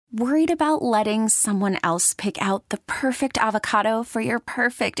Worried about letting someone else pick out the perfect avocado for your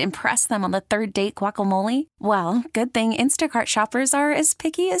perfect impress them on the third date guacamole? Well, good thing Instacart shoppers are as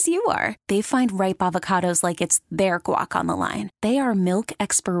picky as you are. They find ripe avocados like it's their guac on the line. They are milk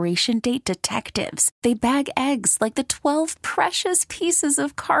expiration date detectives. They bag eggs like the 12 precious pieces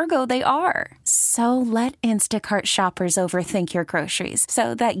of cargo they are. So let Instacart shoppers overthink your groceries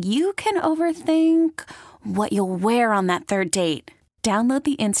so that you can overthink what you'll wear on that third date. Download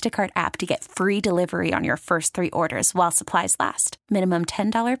the Instacart app to get free delivery on your first 3 orders while supplies last. Minimum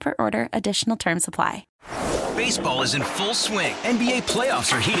 $10 per order. Additional terms apply. Baseball is in full swing. NBA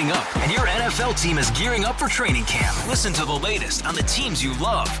playoffs are heating up, and your NFL team is gearing up for training camp. Listen to the latest on the teams you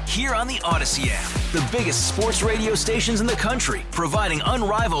love here on the Odyssey app. The biggest sports radio stations in the country, providing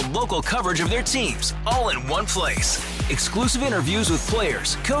unrivaled local coverage of their teams, all in one place. Exclusive interviews with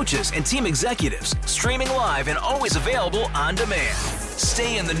players, coaches, and team executives, streaming live and always available on demand.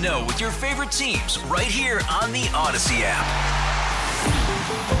 Stay in the know with your favorite teams right here on the Odyssey app.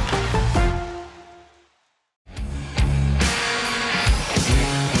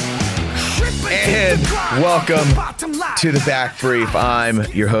 And welcome to the Back Brief. I'm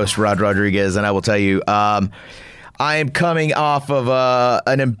your host, Rod Rodriguez, and I will tell you, I am coming off of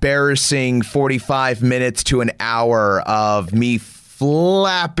an embarrassing 45 minutes to an hour of me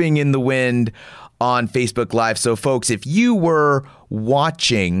flapping in the wind on Facebook Live. So, folks, if you were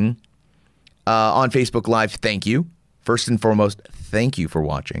watching on Facebook Live, thank you. First and foremost, thank you for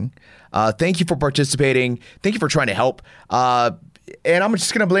watching. Thank you for participating. Thank you for trying to help. And I'm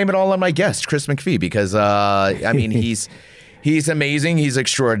just going to blame it all on my guest, Chris Mcphee, because, I mean, he's amazing. He's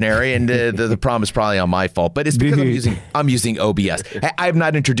extraordinary. And the problem is probably on my fault. But it's because I'm using OBS. I have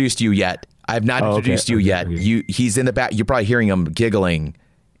not introduced you yet. I have not introduced you yet. He's in the back. You're probably hearing him giggling.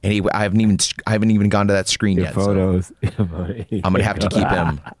 And I haven't even gone to that screen yet. Photos. So I'm gonna have to keep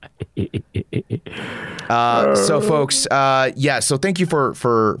him. So folks, so thank you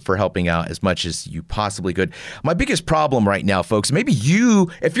for helping out as much as you possibly could. My biggest problem right now, folks, maybe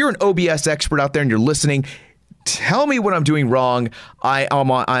if you're an OBS expert out there and you're listening, tell me what I'm doing wrong. I'm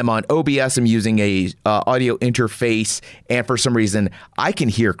on OBS. I'm using a audio interface, and for some reason I can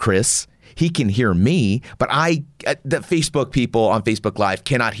hear Chris. He can hear me, but the Facebook people on Facebook Live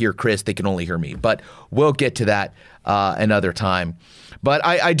cannot hear Chris. They can only hear me. But we'll get to that another time. But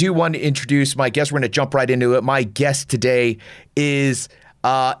I do want to introduce my guest. We're going to jump right into it. My guest today is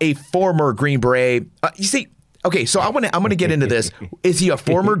a former Green Beret. You see, okay, so I'm gonna get into this. Is he a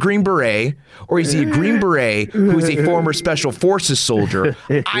former Green Beret, or is he a Green Beret who's a former Special Forces soldier?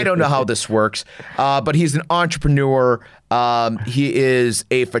 I don't know how this works, but he's an entrepreneur. He is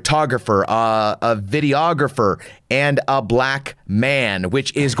a photographer, a videographer, and a black man,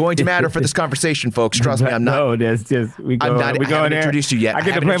 which is going to matter for this conversation, folks. Trust me, I'm not. No, that's just I haven't introduced you yet. I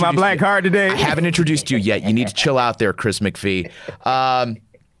get to play my black card today. I haven't introduced you yet. You need to chill out there, Chris Mcphee.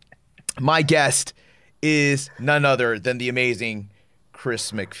 My guest is none other than the amazing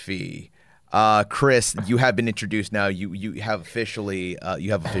Chris Mcphee. Chris, you have been introduced now. You have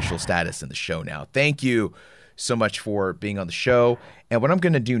official status in the show now. Thank you so much for being on the show. And what I'm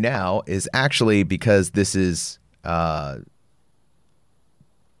going to do now is actually, because this is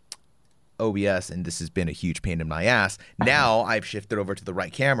OBS and this has been a huge pain in my ass, now I've shifted over to the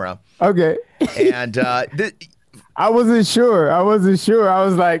right camera. Okay. And I wasn't sure. I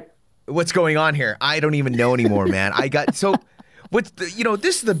was like, what's going on here? I don't even know anymore, man. This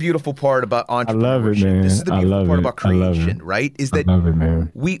is the beautiful part about entrepreneurship. I love it, man. This is the beautiful part about creation, right? Is that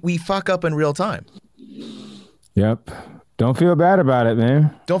we fuck up in real time. Yep. Don't feel bad about it,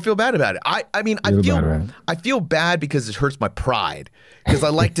 man. Don't feel bad about it. I feel bad because it hurts my pride. Because I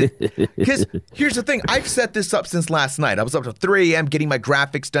like to. Because here's the thing. I've set this up since last night. I was up till 3 a.m. getting my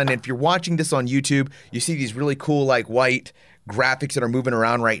graphics done. And if you're watching this on YouTube, you see these really cool like white graphics that are moving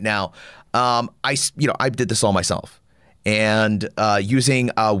around right now. I did this all myself, and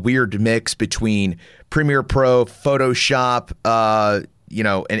using a weird mix between Premiere Pro, Photoshop,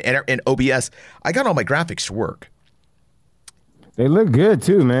 and OBS. I got all my graphics to work. They look good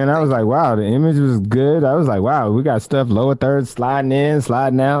too, man. I was like, wow, the image was good. I was like, wow, we got stuff lower thirds sliding in,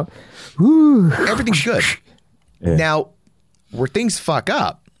 sliding out. Woo. Everything's good. Yeah. Now, where things fuck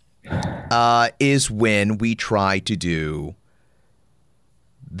up is when we try to do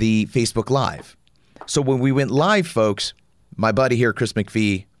the Facebook Live. So when we went live, folks, my buddy here, Chris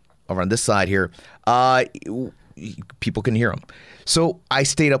Mcphee, over on this side here, people can hear him. So I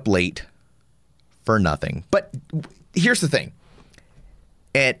stayed up late for nothing. But here's the thing.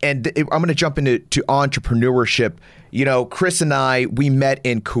 And I'm going to jump into entrepreneurship. You know, Chris and I, we met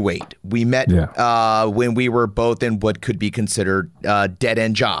in Kuwait. We met when we were both in what could be considered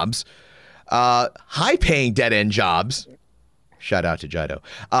dead-end jobs, high-paying dead-end jobs. Shout out to Jido.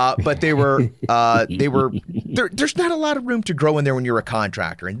 But there's not a lot of room to grow in there when you're a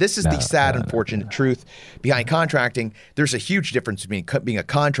contractor. And this is the sad, unfortunate truth behind contracting. There's a huge difference between being a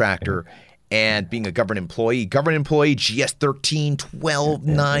contractor and being a government employee. Government employee, GS 13, 12,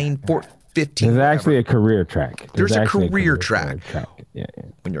 9, 4, 15. There's actually a career track. There's a career track. Yeah.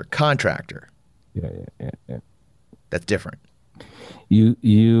 When you're a contractor. Yeah. That's different. You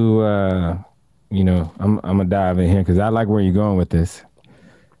know, I'm gonna dive in here because I like where you're going with this.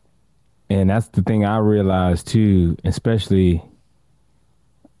 And that's the thing I realized too, especially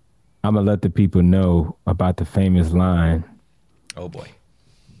I'm gonna let the people know about the famous line. Oh boy.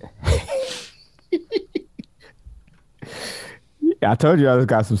 I told you I just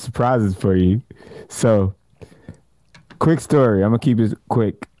got some surprises for you. So, quick story. I'm gonna keep it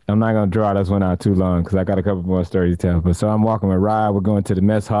quick. I'm not gonna draw this one out too long because I got a couple more stories to tell. But so I'm walking with Rod. We're going to the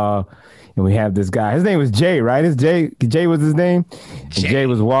mess hall, and we have this guy. His name was Jay, right? Jay was his name. Jay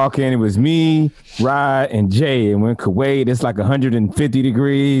was walking. It was me, Rod, and Jay. And we're in Kuwait. It's like 150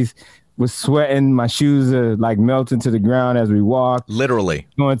 degrees. We're sweating. My shoes are like melting to the ground as we walk. Literally.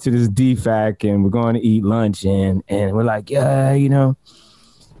 Going to this DFAC, and we're going to eat lunch, and we're like, yeah, you know.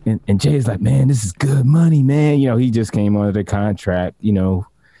 And Jay's like, man, this is good money, man. You know, he just came under the contract, you know.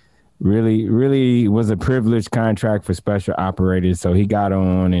 Really was a privileged contract for special operators. So he got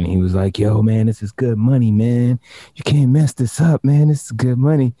on and he was like, yo, man, this is good money, man. You can't mess this up, man. This is good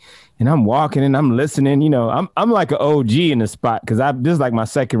money. And I'm walking and I'm listening. You know, I'm like an OG in the spot because this is like my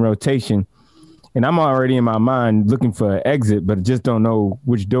second rotation. And I'm already in my mind looking for an exit, but I just don't know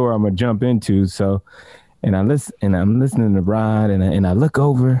which door I'm going to jump into. So, and I'm listening to Rod and I look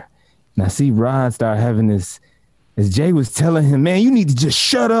over and I see Rod start having this, as Jay was telling him, man, you need to just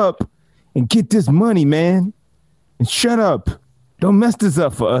shut up and get this money, man. And shut up. Don't mess this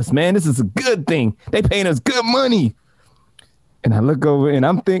up for us, man. This is a good thing. They paying us good money. And I look over and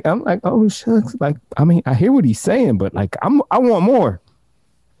I'm like, oh, shucks. Like, I mean, I hear what he's saying, but like, I want more.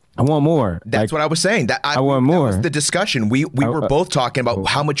 I want more. That's like, what I was saying. I want more. That was the discussion. We were both talking about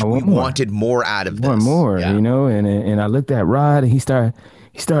how much we wanted more out of this. I want more, you know? And I looked at Rod and he started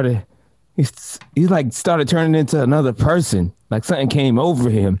turning into another person. Like something came over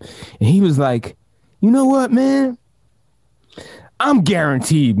him. And he was like, you know what, man? I'm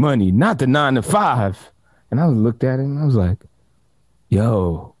guaranteed money, not the 9 to 5. And I looked at him and I was like,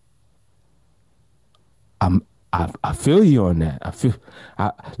 yo, I feel you on that.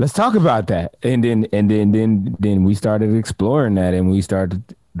 Let's talk about that. And then we started exploring that and we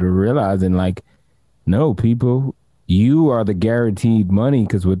started to realizing like, no, people, you are the guaranteed money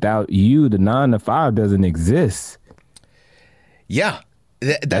because without you, the 9 to 5 doesn't exist. Yeah,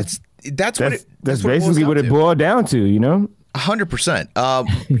 that's basically what it boiled down to, you know.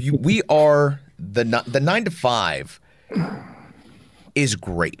 100%. We are the 9 to 5 is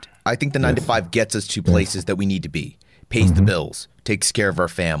great. I think the 9 to 5 gets us to places that we need to be, pays the bills, takes care of our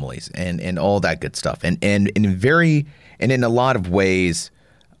families, and all that good stuff. And in a lot of ways,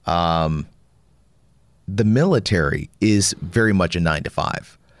 the military is very much a 9 to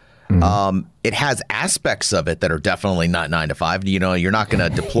 5. It has aspects of it that are definitely not 9 to 5. You know, you're not going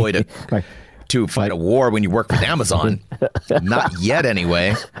to deploy to fight a war when you work with Amazon. Not yet,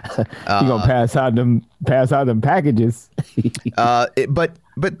 anyway. You're gonna pass out them packages.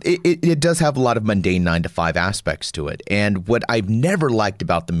 But it does have a lot of mundane 9 to 5 aspects to it. And what I've never liked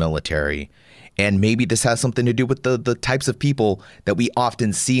about the military, and maybe this has something to do with the types of people that we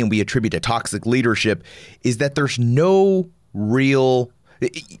often see and we attribute to toxic leadership, is that there's no real.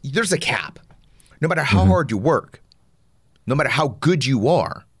 There's a cap. No matter how hard you work, no matter how good you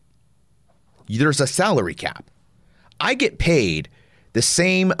are, there's a salary cap. I get paid the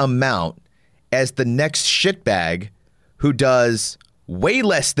same amount as the next shitbag who does way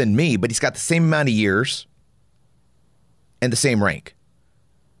less than me, but he's got the same amount of years and the same rank.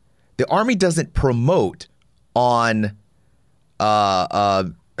 The Army doesn't promote on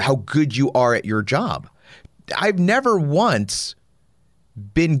how good you are at your job. I've never once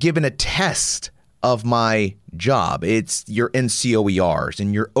been given a test of my job. It's your NCOERs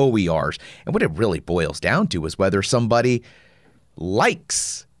and your OERs. And what it really boils down to is whether somebody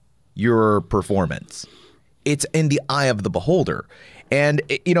likes your performance. It's in the eye of the beholder. And,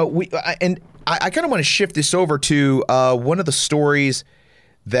 you know, I kind of want to shift this over to one of the stories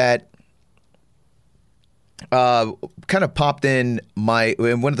that kind of popped in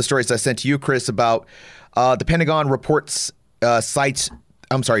one of the stories I sent to you, Chris, about the Pentagon reports cites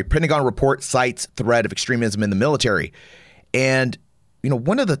Pentagon report cites threat of extremism in the military. And,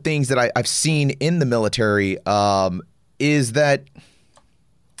 one of the things that I've seen in the military is that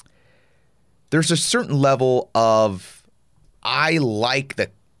there's a certain level of, I like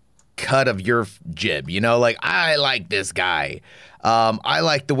the cut of your jib, I like this guy. I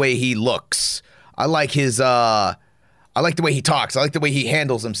like the way he looks. I like I like the way he talks. I like the way he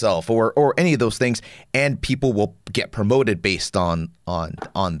handles himself, or any of those things. And people will get promoted based on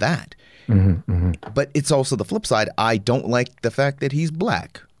that. But it's also the flip side. I don't like the fact that he's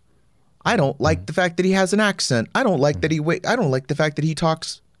black. I don't like the fact that he has an accent. I don't like that I don't like the fact that he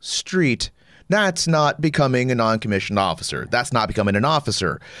talks street. That's not becoming a non-commissioned officer. That's not becoming an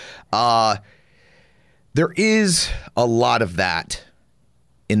officer. There is a lot of that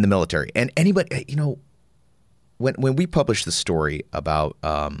in the military. And anybody, when we published the story about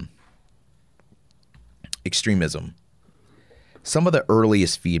extremism, some of the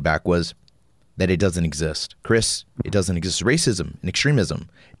earliest feedback was that it doesn't exist. Chris, it doesn't exist. Racism and extremism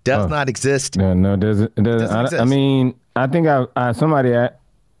does not exist. No, it doesn't exist. I mean, I think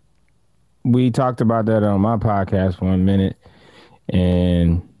we talked about that on my podcast for 1 minute,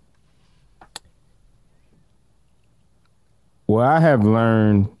 and what I have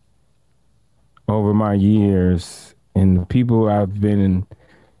learned over my years and the people I've been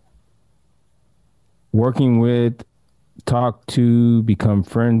working with, talked to, become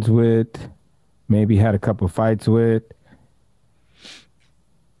friends with, maybe had a couple fights with,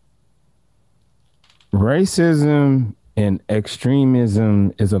 racism and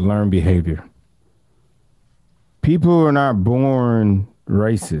extremism is a learned behavior. People are not born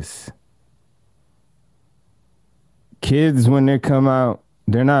racist. Kids, when they come out,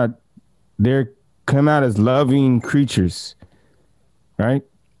 they come out as loving creatures, right?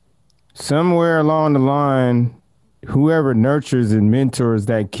 Somewhere along the line, whoever nurtures and mentors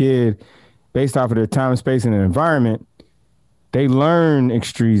that kid based off of their time, space, and environment, they learn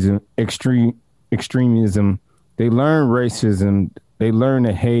extremism. They learn racism. They learn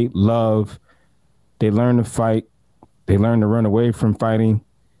to hate, love. They learn to fight. They learn to run away from fighting.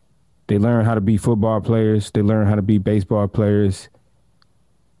 They learn how to be football players. They learn how to be baseball players.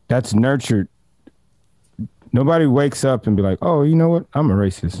 That's nurtured. Nobody wakes up and be like, oh, you know what? I'm a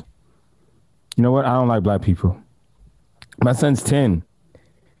racist. You know what? I don't like black people. My son's 10,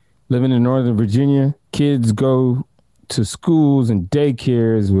 living in Northern Virginia. Kids go to schools and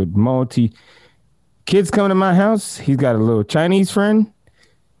daycares with kids come to my house. He's got a little Chinese friend.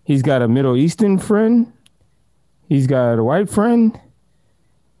 He's got a Middle Eastern friend. He's got a white friend.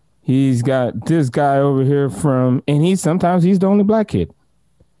 He's got this guy over here and sometimes he's the only black kid.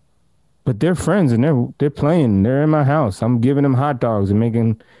 But they're friends and they're playing. They're in my house. I'm giving them hot dogs and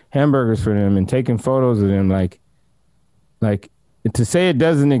making hamburgers for them and taking photos of them. Like to say it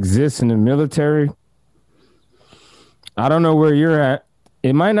doesn't exist in the military, I don't know where you're at.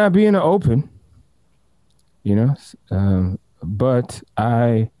 It might not be in the open, but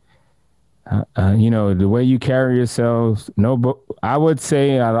the way you carry yourselves, I would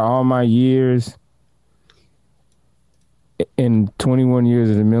say out of all my years, in 21 years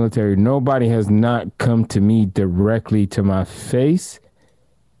of the military, nobody has not come to me directly to my face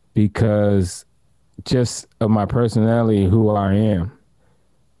because just of my personality, who I am.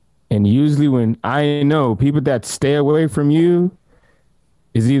 And usually when I know people that stay away from you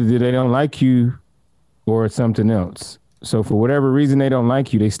is either they don't like you or something else. So for whatever reason they don't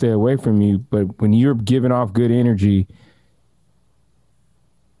like you, they stay away from you. But when you're giving off good energy,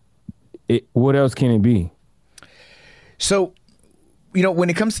 what else can it be? So, when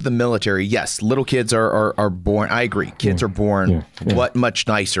it comes to the military, yes, little kids are born. I agree. Kids are born much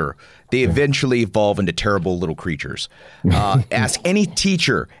nicer. They eventually evolve into terrible little creatures. Ask any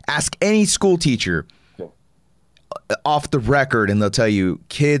teacher, ask any school teacher off the record, and they'll tell you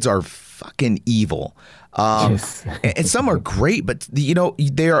kids are fucking evil. And some are great, but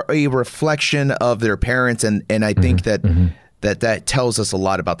they are a reflection of their parents, and I think that tells us a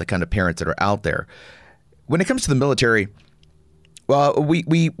lot about the kind of parents that are out there. When it comes to the military,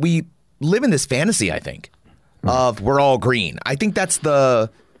 we live in this fantasy, I think, of we're all green. I think that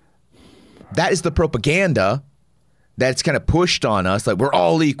is the propaganda that's kind of pushed on us, like we're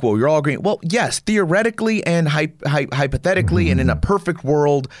all equal, you're all green. Well, yes, theoretically and hypothetically, and in a perfect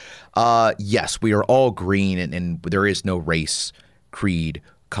world, yes, we are all green, and there is no race, creed,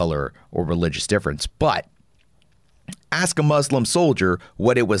 color, or religious difference. But ask a Muslim soldier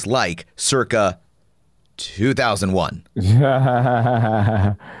what it was like circa 2001.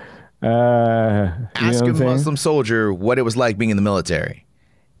 Ask a Muslim soldier what it was like being in the military.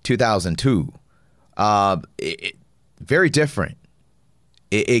 2002. Very different.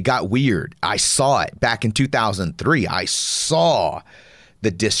 It got weird. I saw it back in 2003. I saw the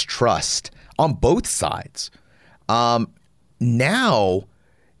distrust on both sides. Now,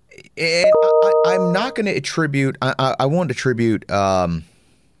 and I'm not going to attribute, I won't attribute, I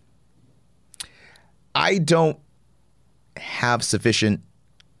don't have sufficient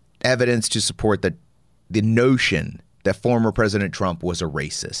evidence to support the notion that former President Trump was a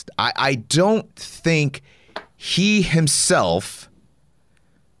racist. I don't think he himself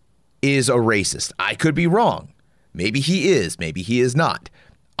is a racist. I could be wrong. Maybe he is. Maybe he is not.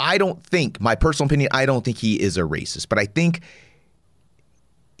 I don't think, my personal opinion, I don't think he is a racist. But I think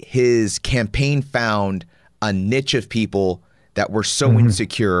his campaign found a niche of people that were so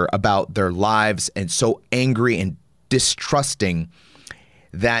insecure about their lives and so angry and distrusting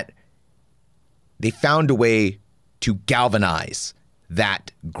that they found a way to galvanize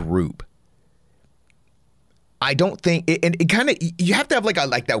that group. I don't think, and it kind of, you have to have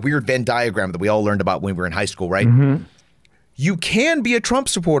like that weird Venn diagram that we all learned about when we were in high school, right? You can be a Trump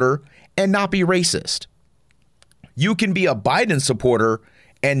supporter and not be racist. You can be a Biden supporter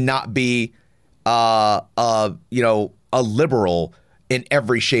and not be, a liberal in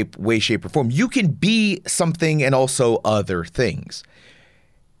every way, shape, or form. You can be something and also other things.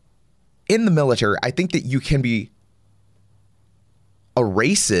 In the military, I think that you can be a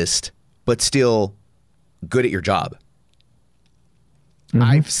racist, but still good at your job.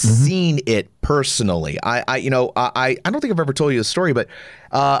 I've seen it personally. I don't think I've ever told you the story, but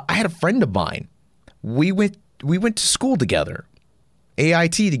I had a friend of mine. We went to school together,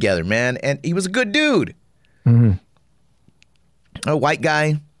 AIT together, man, and he was a good dude. A white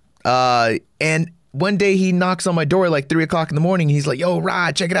guy. And one day he knocks on my door like 3 o'clock in the morning. He's like, "Yo,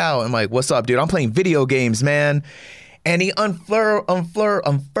 Rod, check it out." I'm like, "What's up, dude? I'm playing video games, man." And he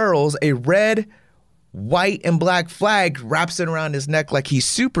unfurls a red, white, and black flag, wraps it around his neck like he's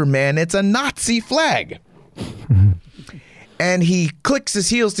Superman. It's a Nazi flag. And he clicks his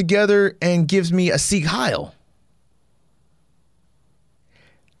heels together and gives me a Sieg Heil.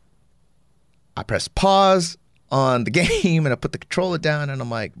 I press pause on the game and I put the controller down and I'm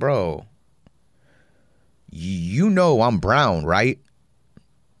like, "Bro, you know I'm brown, right?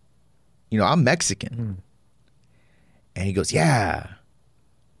 You know, I'm Mexican." And he goes, "Yeah,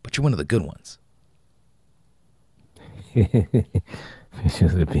 but you're one of the good ones." I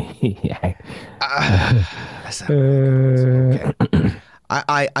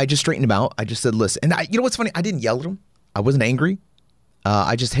just straightened him out. I just said, "Listen," and you know what's funny? I didn't yell at him. I wasn't angry.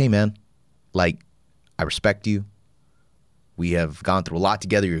 I just, "Hey, man, like, I respect you. We have gone through a lot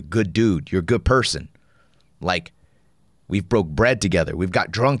together. You're a good dude. You're a good person. Like, we've broke bread together. We've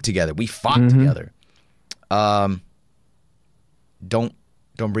got drunk together. We fought together. Don't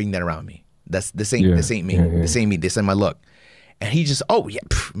bring that around me. This ain't me. This ain't me. This ain't my look." And he just, "Oh yeah,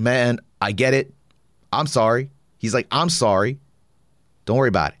 man, I get it. I'm sorry." He's like, "I'm sorry. Don't worry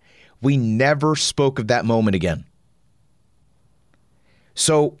about it." We never spoke of that moment again.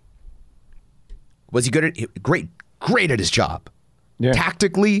 So, was he good at it? Great at his job. Yeah.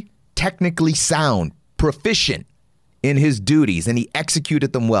 Tactically, technically sound, proficient in his duties, and he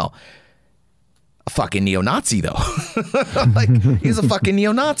executed them well. A fucking neo-Nazi, though. Like, he's a fucking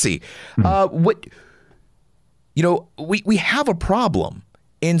neo-Nazi. We have a problem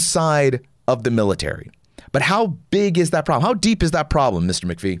inside of the military. But how big is that problem? How deep is that problem,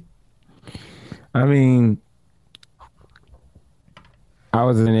 Mr. McPhee? I mean, I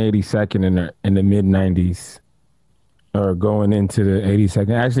was in 82nd in the mid-90s, or going into the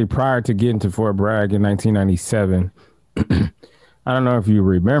 82nd. Actually, prior to getting to Fort Bragg in 1997, I don't know if you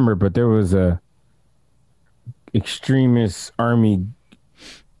remember, but there was a extremist army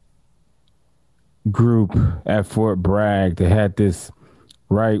group at Fort Bragg that had this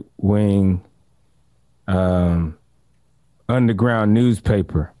right-wing underground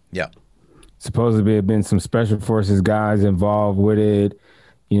newspaper. Yeah. Supposedly had been some special forces guys involved with it,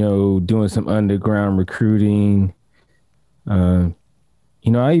 doing some underground recruiting. I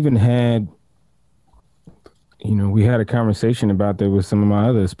even had, we had a conversation about that with some of my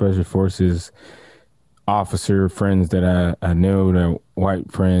other special forces officer friends that I know, they're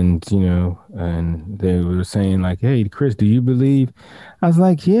white friends, and they were saying like, "Hey, Chris, do you believe?" I was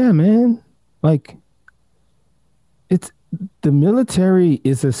like, "Yeah, man. Like, the military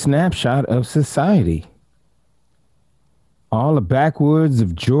is a snapshot of society. All the backwoods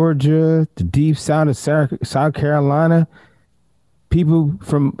of Georgia, the deep south of South Carolina, people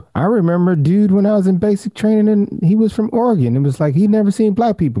I remember a dude when I was in basic training, and he was from Oregon. It was like he'd never seen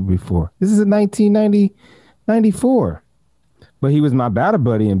black people before. This is in 1994. But he was my battle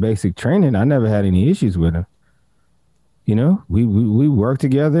buddy in basic training. I never had any issues with him. we work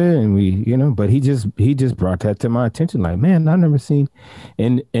together and but he just brought that to my attention. Like, man, I've never seen.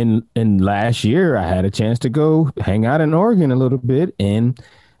 And last year I had a chance to go hang out in Oregon a little bit, and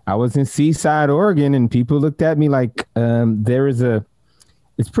I was in Seaside, Oregon, and people looked at me like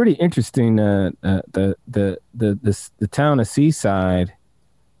it's pretty interesting. The town of Seaside,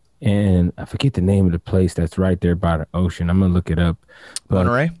 and I forget the name of the place that's right there by the ocean. I'm gonna look it up.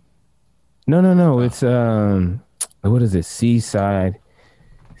 Monterey? No. It's what is it? Seaside.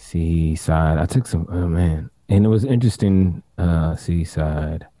 I took some. Oh man, and it was interesting.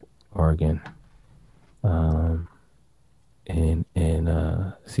 Seaside, Oregon. In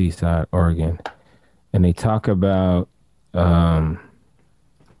Seaside, Oregon, and they talk about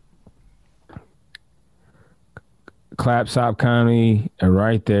Clatsop County, and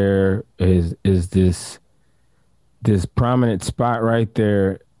right there is this prominent spot right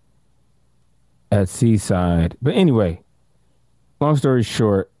there at Seaside. But anyway, long story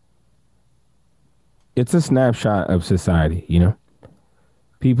short, it's a snapshot of society,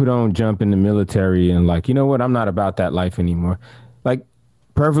 People don't jump in the military and like, you know what, I'm not about that life anymore. Like,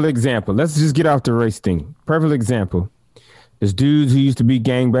 perfect example. Let's just get off the race thing. Perfect example. There's dudes who used to be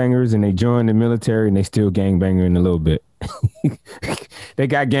gangbangers and they joined the military and they still gangbanging a little bit. They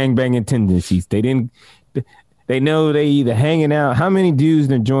got gangbanging tendencies. They know they either hanging out. How many dudes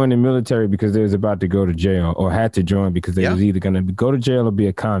that joined the military because they was about to go to jail or had to join because they was either going to go to jail or be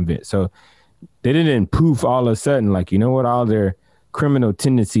a convict? So they didn't poof all of a sudden, like, you know what, all their criminal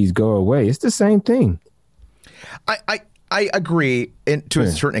tendencies go away. It's the same thing. I agree to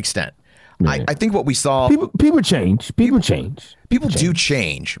a certain extent. Yeah. I think what we saw. People change. People change. People do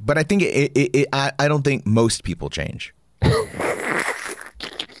change, but I think I don't think most people change.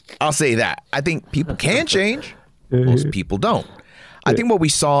 I'll say that. I think people can change. Most people don't. I think what we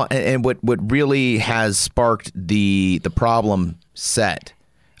saw and what really has sparked the problem set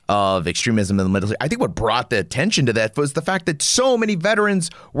of extremism in the military, I think what brought the attention to that was the fact that so many veterans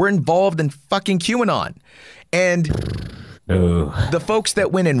were involved in fucking QAnon. And the folks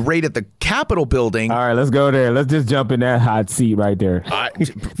that went and raided the Capitol building. All right, let's go there. Let's just jump in that hot seat right there.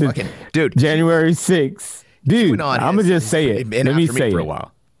 Dude. January 6th. Dude, I'm going to just say it. Let me say it. For a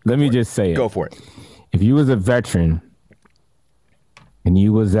while. Let me just say it. Go for it. If you was a veteran and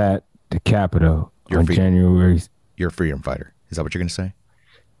you was at the Capitol on January... You're a freedom fighter. Is that what you're going to say?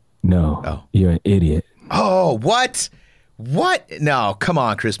 No. Oh. You're an idiot. Oh, what? What? No, come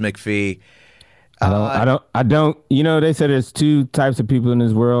on, Chris Mcphee. I don't, they said there's two types of people in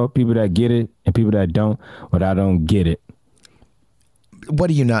this world, people that get it and people that don't, but I don't get it. What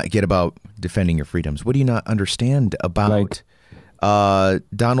do you not get about defending your freedoms? What do you not understand about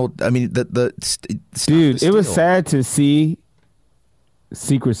Donald? I mean, dude, it was sad to see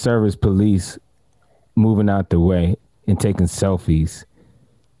Secret Service police moving out the way and taking selfies.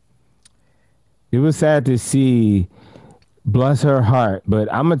 It was sad to see, bless her heart,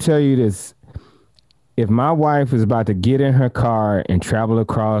 but I'm going to tell you this. If my wife was about to get in her car and travel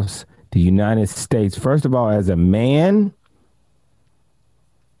across the United States, first of all, as a man,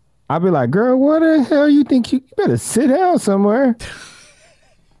 I'd be like, girl, what the hell you think? You better sit down somewhere.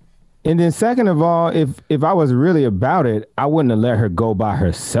 And then second of all, if I was really about it, I wouldn't have let her go by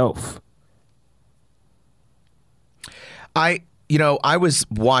herself. I was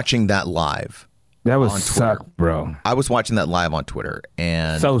watching that live. That was suck, bro. I was watching that live on Twitter,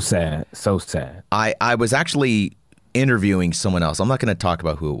 and so sad. I was actually interviewing someone else. I'm not going to talk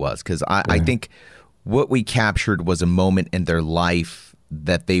about who it was because I think what we captured was a moment in their life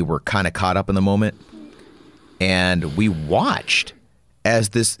that they were kind of caught up in the moment, and we watched as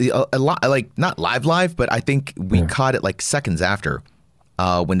this a lot, like not live, but I think we caught it like seconds after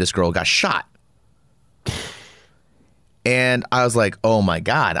when this girl got shot. And I was like, "Oh my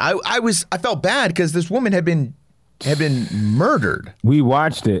God!" I felt bad because this woman had been murdered. We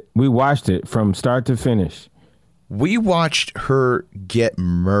watched it. We watched it from start to finish. We watched her get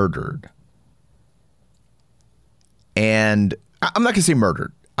murdered, and I'm not gonna say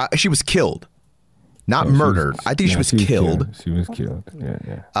murdered. She was killed, not murdered. I think she was killed. She was killed.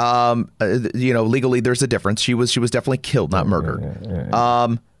 Yeah. Legally, there's a difference. She was definitely killed, not murdered.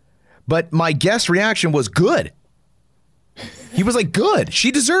 Yeah. But my guest reaction was good. He was like, good.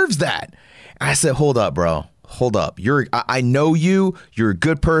 She deserves that. And I said, hold up, bro. Hold up. I know you. You're a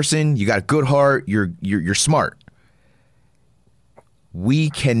good person. You got a good heart. You're smart. We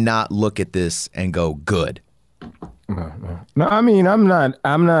cannot look at this and go, good. No, I mean, I'm not,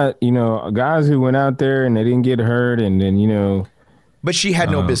 guys who went out there and they didn't get hurt and then, But she had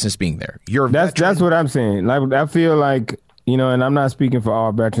no business being there. That's what I'm saying. Like, I feel like, and I'm not speaking for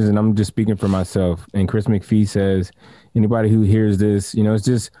all veterans, and I'm just speaking for myself. And Chris Mcphee says, anybody who hears this, it's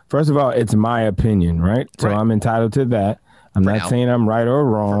just, first of all, it's my opinion, right? So I'm entitled to that. I'm not saying I'm right or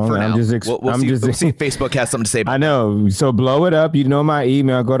wrong. For I'm now. just, we'll see if Facebook has something to say about I know. So blow it up. You know my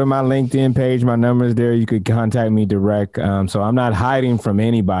email. Go to my LinkedIn page. My number is there. You could contact me direct. So I'm not hiding from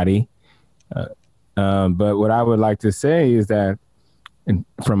anybody. But what I would like to say is that,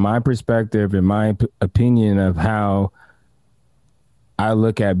 from my perspective and my opinion of how I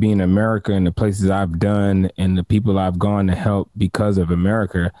look at being America and the places I've done and the people I've gone to help because of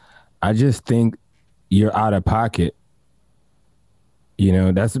America, I just think you're out of pocket.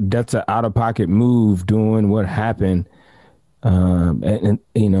 That's an out of pocket move doing what happened. And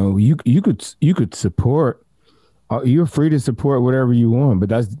you could support. You're free to support whatever you want, but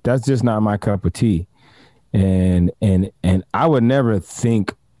that's just not my cup of tea. And I would never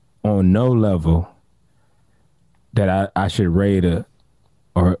think on no level that I should raid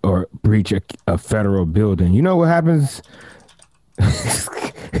or breach a federal building. You know what happens?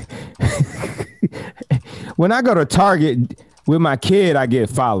 When I go to Target with my kid, I get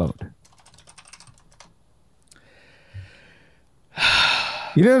followed.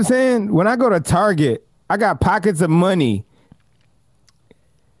 You know what I'm saying? When I go to Target, I got pockets of money.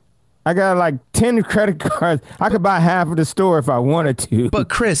 I got like 10 credit cards. I could buy half of the store if I wanted to. But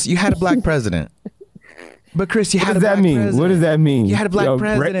Chris, you had a black president. What does that mean? What does that mean? You had a black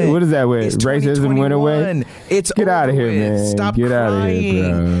president. What does that mean? Racism went away? Get out of here, man. Stop Get crying. out of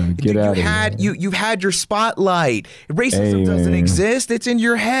here, bro. Get out of here. You've had your spotlight. Racism doesn't exist. It's in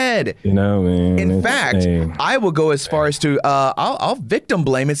your head. Man. In fact, I will go as far as to I'll victim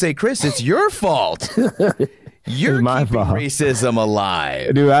blame and say, Chris, it's your fault. You're my keeping fault. Racism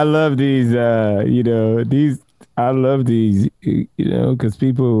alive. Dude, I love these, I love these, because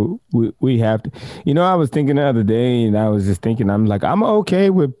people, we have to, I was thinking the other day and I was just thinking, I'm like, I'm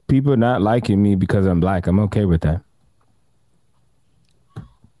okay with people not liking me because I'm black. I'm okay with that.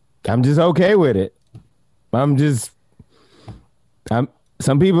 I'm just okay with it.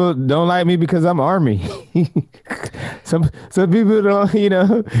 Some people don't like me because I'm Army. Some people don't,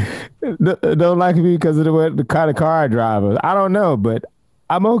 don't like me because of the kind of car I drive. I don't know, but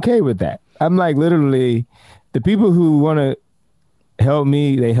I'm okay with that. I'm like, literally, the people who want to help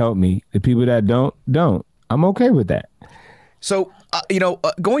me, they help me. The people that don't. I'm okay with that. So,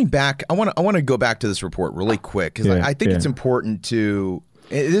 going back, I want to go back to this report really quick because I think it's important to.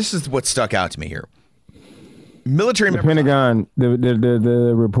 This is what stuck out to me here. Military members. Pentagon,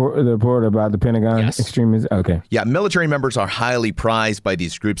 the report about the Pentagon extremism. Okay. Yeah, military members are highly prized by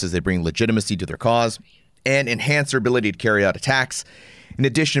these groups as they bring legitimacy to their cause and enhance their ability to carry out attacks. In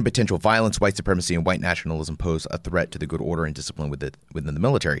addition to potential violence, white supremacy and white nationalism pose a threat to the good order and discipline within the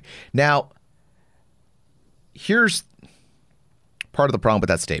military. Now, here's part of the problem with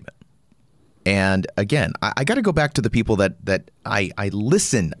that statement. And again, I got to go back to the people that I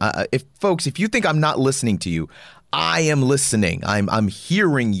listen. If you think I'm not listening to you, I am listening. I'm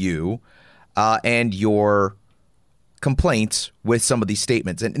hearing you and your complaints with some of these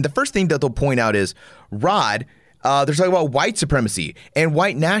statements. And the first thing that they'll point out is, Rod, they're talking about white supremacy and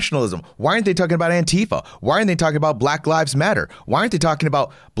white nationalism. Why aren't they talking about Antifa? Why aren't they talking about Black Lives Matter? Why aren't they talking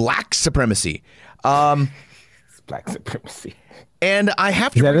about black supremacy? Black supremacy. And I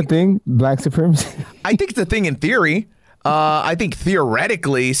have to. Is that a thing? Black supremacy? I think it's a thing in theory. I think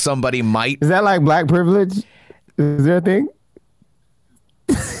theoretically somebody might. Is that like black privilege? Is there a thing?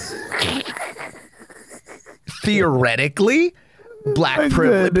 Theoretically, black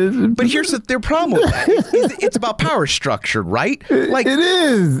privilege. But here's their problem with that. It's about power structure, right? Like it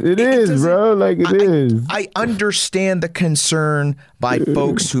is, bro. Like it is. I understand the concern by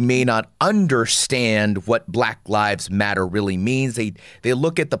folks who may not understand what Black Lives Matter really means. They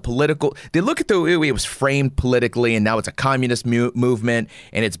look at the political. They look at the way it was framed politically, and now it's a communist movement,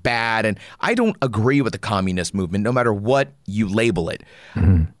 and it's bad. And I don't agree with the communist movement, no matter what you label it.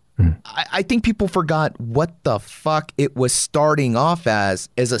 Mm-hmm. I think people forgot what the fuck it was starting off as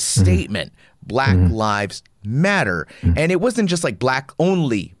a statement. Black Lives Matter. And it wasn't just like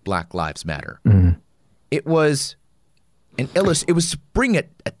only Black Lives Matter. It was it was to bring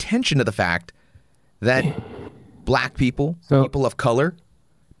attention to the fact that black people, people of color,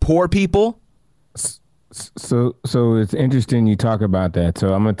 poor people. So it's interesting you talk about that.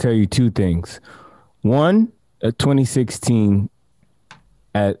 So I'm going to tell you two things. One, 2016,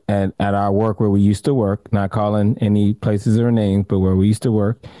 at our work where we used to work, not calling any places or names, but where we used to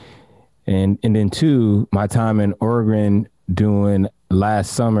work. And then two, my time in Oregon doing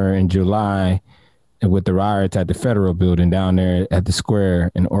last summer in July, with the riots at the federal building down there at the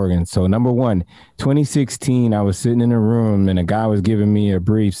square in Oregon. So number one, 2016, I was sitting in a room and a guy was giving me a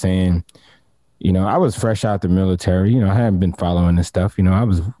brief saying, I was fresh out the military. I hadn't been following this stuff.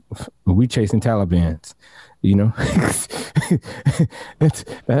 We chasing Talibans. I'm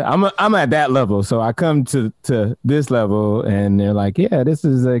at that level. So I come to this level and they're like, yeah, this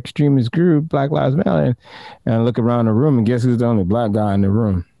is an extremist group, Black Lives Matter. And I look around the room and guess who's the only black guy in the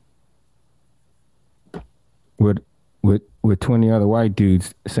room? With 20 other white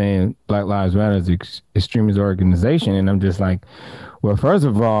dudes saying Black Lives Matter is an extremist organization. And I'm just like, well, first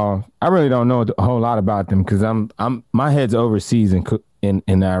of all, I really don't know a whole lot about them because my head's overseas in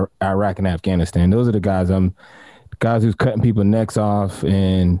Iraq and Afghanistan. Those are the guys who's cutting people's necks off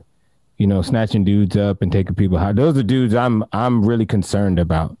and snatching dudes up and taking people high. Those are dudes I'm really concerned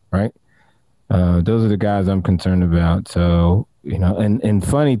about, right? Those are the guys I'm concerned about. So and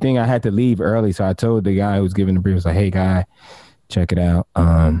funny thing, I had to leave early, so I told the guy who was giving the brief, I was like, hey guy, check it out.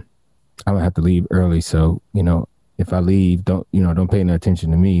 I'm gonna have to leave early, so if I leave, don't pay no attention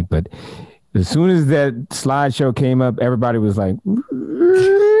to me. But as soon as that slideshow came up, everybody was like,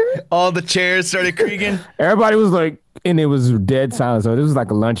 all the chairs started creaking. Everybody was like, and it was dead silent. So this was like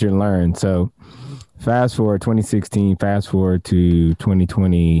a lunch and learn. So fast forward 2016, fast forward to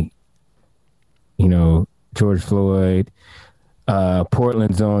 2020, George Floyd,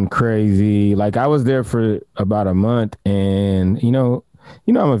 Portland's on crazy. Like I was there for about a month and,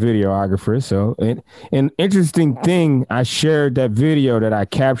 I'm a videographer. So an interesting thing, I shared that video that I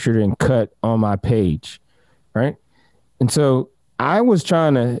captured and cut on my page. Right. And so I'm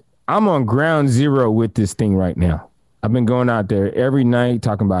on ground zero with this thing right now. I've been going out there every night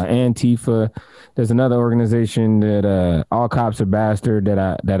talking about Antifa. There's another organization that All Cops Are Bastard that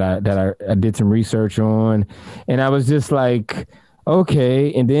I did some research on. And I was just like,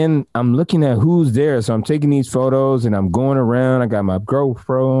 okay. And then I'm looking at who's there. So I'm taking these photos and I'm going around. I got my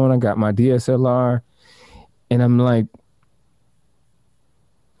GoPro on. I got my DSLR. And I'm like,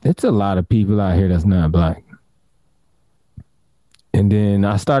 it's a lot of people out here that's not black. And then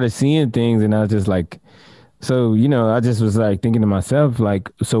I started seeing things and I was just like, so, I just was like thinking to myself, like,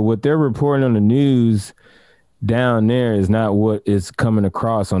 so what they're reporting on the news down there is not what is coming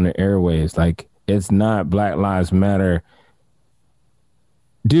across on the airwaves. Like, it's not Black Lives Matter.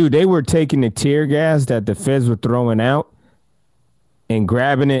 Dude, they were taking the tear gas that the feds were throwing out and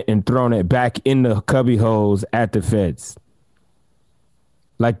grabbing it and throwing it back in the cubby holes at the feds.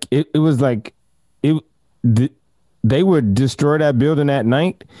 Like, it was like, they would destroy that building at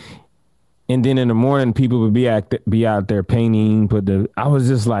night. And then in the morning, people would be out there painting. I was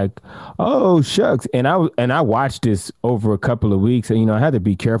just like, oh shucks. And I watched this over a couple of weeks. And I had to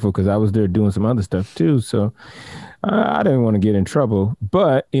be careful because I was there doing some other stuff too. So I didn't want to get in trouble.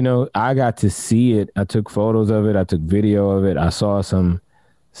 But I got to see it. I took photos of it. I took video of it. I saw some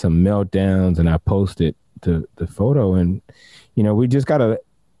meltdowns, and I posted the photo. And we just gotta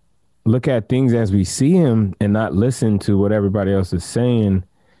look at things as we see them and not listen to what everybody else is saying.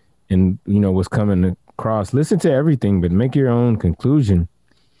 And, what's coming across. Listen to everything, but make your own conclusion.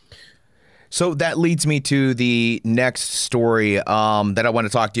 So that leads me to the next story that I want to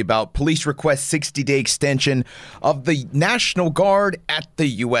talk to you about. Police request 60-day extension of the National Guard at the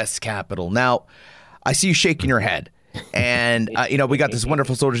U.S. Capitol. Now, I see you shaking your head. And, we got this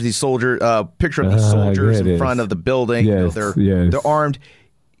wonderful picture of these soldiers in front of the building. Yes, they're armed.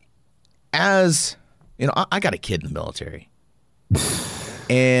 As, I got a kid in the military.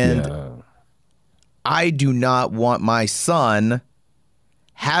 And I do not want my son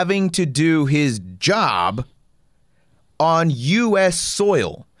having to do his job on U.S.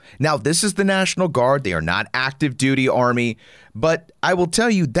 soil. Now, this is the National Guard. They are not active duty Army. But I will tell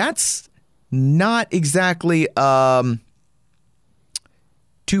you, that's not exactly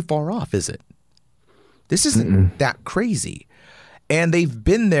too far off, is it? This isn't that crazy. And they've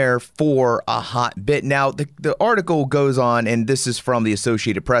been there for a hot bit. Now, the article goes on, and this is from the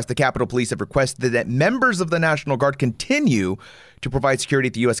Associated Press. The Capitol Police have requested that members of the National Guard continue to provide security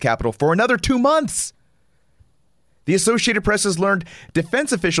at the U.S. Capitol for another 2 months. The Associated Press has learned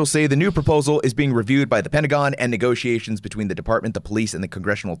defense officials say the new proposal is being reviewed by the Pentagon, and negotiations between the department, the police, and the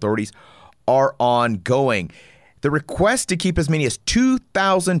congressional authorities are ongoing. The request to keep as many as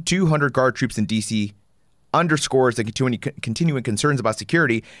 2,200 Guard troops in D.C. underscores the continuing concerns about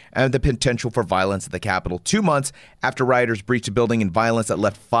security and the potential for violence at the Capitol 2 months after rioters breached a building in violence that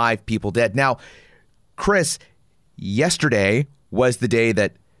left 5 people dead. Now, Chris, yesterday was the day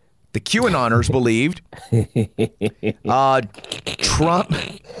that the QAnoners believed Trump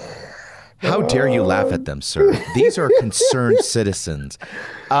How dare you laugh at them, sir? These are concerned citizens.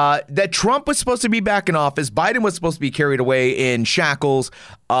 That Trump was supposed to be back in office. Biden was supposed to be carried away in shackles.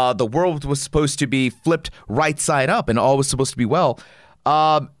 The world was supposed to be flipped right side up and all was supposed to be well.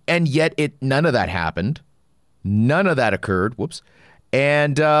 And yet none of that happened. None of that occurred. Whoops.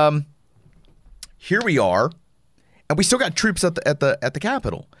 And here we are. And we still got troops at the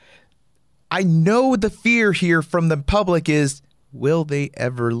Capitol. I know the fear here from the public is, will they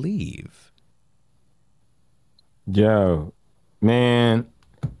ever leave? Yo, man.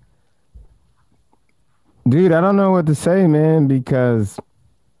 Dude, I don't know what to say, man, because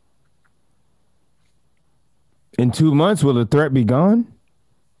in 2 months, will the threat be gone?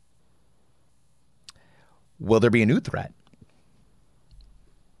 Will there be a new threat?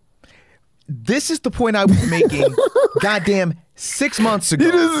 This is the point I was making goddamn 6 months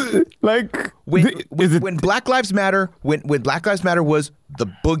ago. Like when Black Lives Matter, when Black Lives Matter was the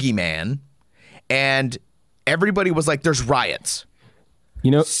boogeyman, and everybody was like, there's riots.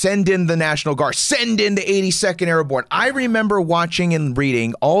 Send in the National Guard, send in the 82nd Airborne. I remember watching and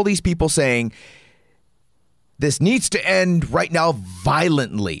reading all these people saying, this needs to end right now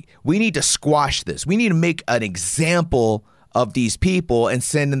violently. We need to squash this. We need to make an example of these people and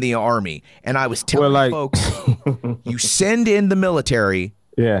send in the army. And I was telling folks, you send in the military,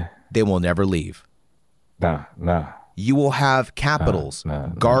 they will never leave. Nah. You will have capitals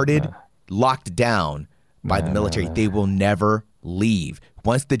guarded, locked down by the military. They will never leave.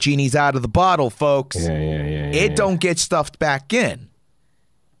 Once the genie's out of the bottle, folks, it don't get stuffed back in.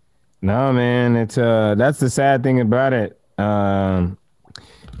 No, man, it's that's the sad thing about it. That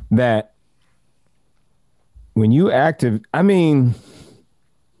when you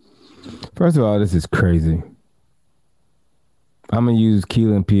first of all, this is crazy. I'm gonna use Key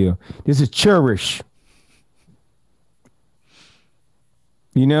and Peele. This is churlish.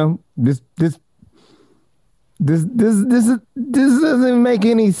 This doesn't make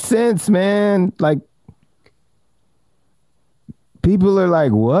any sense, man. Like, people are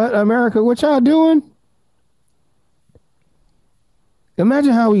like, what, America? What y'all doing?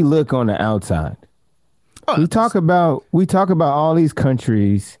 Imagine how we look on the outside. We talk about all these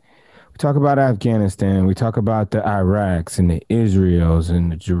countries. We talk about Afghanistan. We talk about the Iraqs and the Israels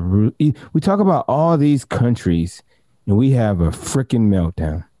and the Jerusalem. We talk about all these countries, and we have a freaking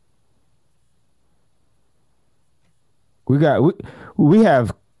meltdown. We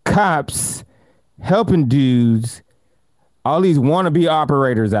have cops helping dudes. All these wannabe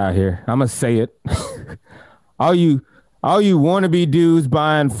operators out here. I'm gonna say it. all you wannabe dudes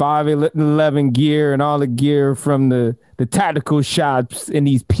buying 511 gear and all the gear from the tactical shops in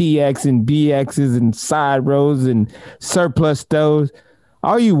these PX and BXs and side roads and surplus stores.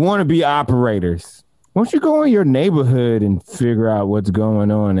 All you wannabe operators. Why don't you go in your neighborhood and figure out what's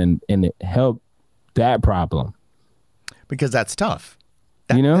going on and help that problem? Because that's tough.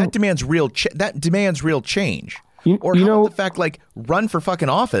 That demands real. That demands real change. Or how about the fact, like, run for fucking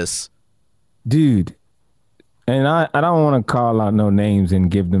office, dude. And I don't want to call out no names and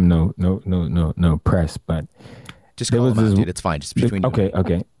give them no press, but just call them out, dude. It's fine. Just between you.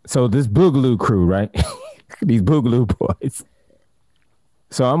 Okay. So this Boogaloo crew, right? These Boogaloo boys.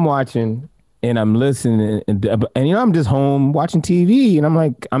 So I'm watching and I'm listening, and I'm just home watching TV, and I'm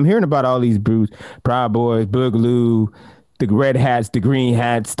like, I'm hearing about all these Proud Boys, Boogaloo, the red hats, the green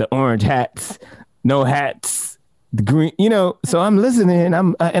hats, the orange hats, no hats. The green, so I'm listening and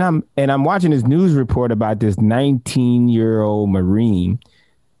I'm watching this news report about this 19-year-old Marine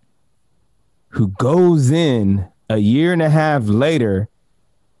who goes in a year and a half later,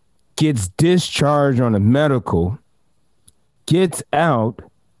 gets discharged on a medical, gets out,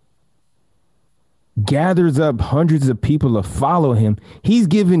 gathers up hundreds of people to follow him. He's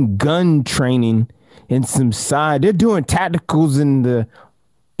giving gun training in some side. They're doing tacticals in the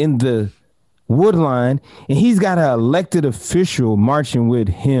Woodline, and he's got an elected official marching with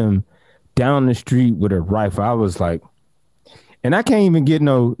him down the street with a rifle. I was like, and I can't even get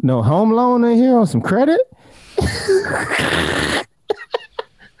no home loan in here on some credit.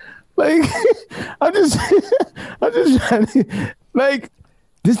 Like, I'm just trying to, like,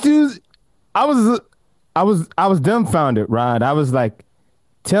 this dude's. I was dumbfounded, Rod. I was like,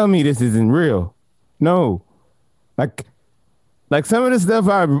 tell me this isn't real. No, like some of the stuff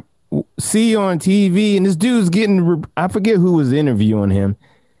I see on TV, and this dude's getting, I forget who was interviewing him,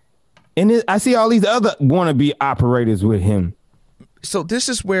 and I see all these other wannabe operators with him. So this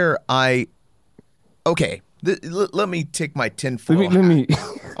is where let me take my tinfoil hat. I'm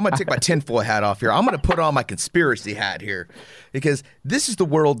going to take my tinfoil hat off here. I'm going to put on my conspiracy hat here, because this is the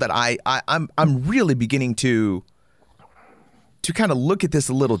world that I'm really beginning to to kind of look at this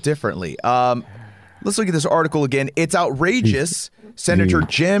a little differently. Let's look at this article again. It's outrageous, Senator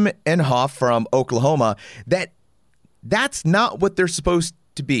Jim Inhofe from Oklahoma, that's not what they're supposed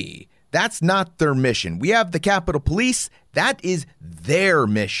to be. That's not their mission. We have the Capitol Police. That is their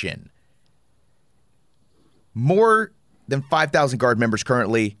mission. More than 5,000 Guard members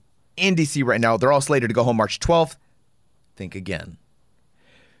currently in D.C. right now. They're all slated to go home March 12th. Think again.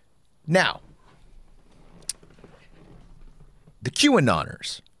 Now, the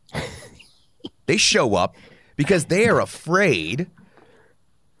QAnoners, they show up because they are afraid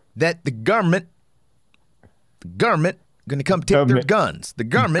that the government going to come take their guns. The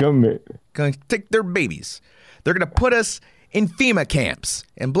government going to take their babies. They're going to put us in FEMA camps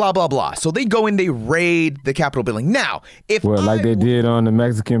and blah, blah, blah. So they go and they raid the Capitol building. Now, like they did on the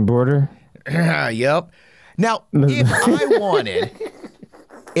Mexican border? Yep. Now, if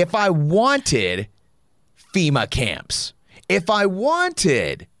I wanted FEMA camps, if I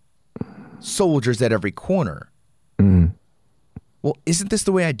wanted soldiers at every corner, well, isn't this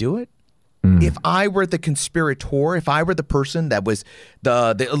the way I do it? If I were the conspirator, if I were the person that was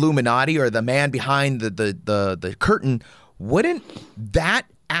the Illuminati or the man behind the curtain, wouldn't that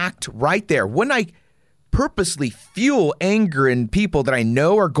act right there? Wouldn't I purposely fuel anger in people that I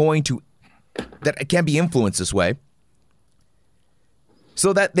know are that can be influenced this way,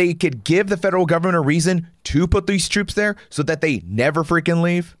 so that they could give the federal government a reason to put these troops there so that they never freaking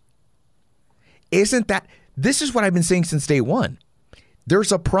leave? This is what I've been saying since day one.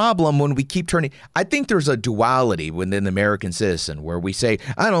 There's a problem when we keep turning. I think there's a duality within the American citizen where we say,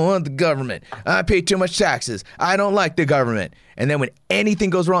 I don't want the government. I pay too much taxes. I don't like the government. And then when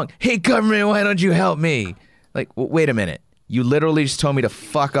anything goes wrong, hey, government, why don't you help me? Like, wait a minute. You literally just told me to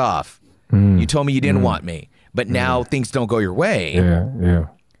fuck off. You told me you didn't want me. But now things don't go your way. Yeah.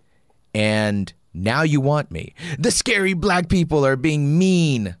 And now you want me. The scary black people are being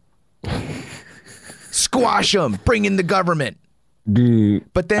mean. Squash them. Bring in the government. Dude,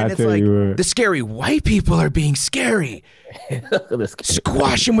 but then it's like the scary white people are being scary.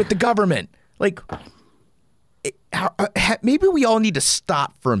 Squash them with the government. Like, maybe we all need to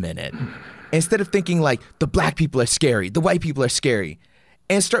stop for a minute instead of thinking like the black people are scary, the white people are scary,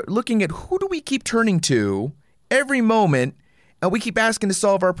 and start looking at who do we keep turning to every moment, and we keep asking to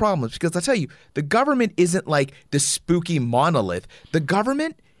solve our problems. Because I tell you, the government isn't like the spooky monolith. The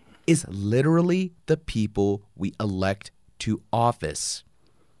government is literally the people we elect to office.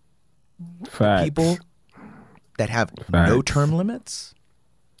 Facts. The people that have no term limits.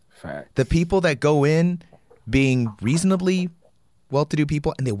 Facts. The people that go in being reasonably well-to-do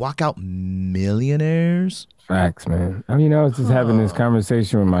people and they walk out millionaires. Facts, man. I mean, I was just having this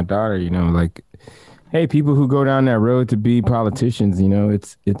conversation with my daughter, like, hey, people who go down that road to be politicians,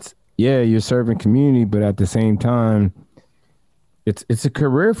 it's you're serving community, but at the same time, it's a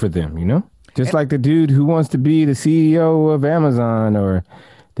career for them, Just like the dude who wants to be the CEO of Amazon or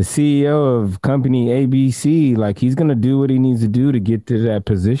the CEO of company ABC, like he's going to do what he needs to do to get to that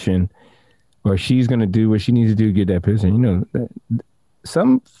position, or she's going to do what she needs to do to get that position.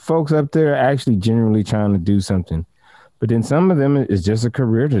 Some folks up there are actually genuinely trying to do something, but then some of them is just a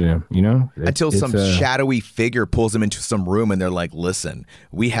career to them, Until some shadowy figure pulls them into some room and they're like, listen,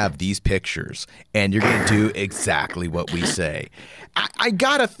 we have these pictures and you're going to do exactly what we say. I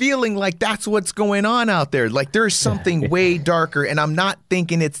got a feeling like that's what's going on out there. Like there's something way darker, and I'm not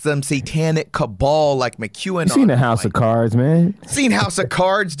thinking it's some satanic cabal like McEwen. You seen the House of Cards, man? Seen House of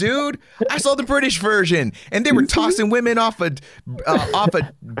Cards, dude? I saw the British version, and they were tossing women off of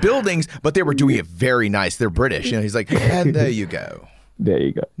buildings, but they were doing it very nice. They're British, and he's like, and there you go. There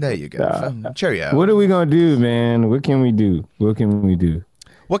you go. There you go. Cheerio. What are we gonna do, man? What can we do?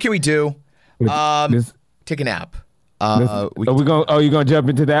 Take a nap. You're gonna jump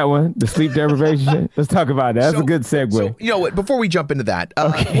into that one, the sleep deprivation? Let's talk about that. That's a good segue. So, you know what? Before we jump into that,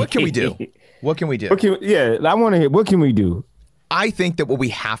 what can we do? What can we do? I want to hear. What can we do? I think that what we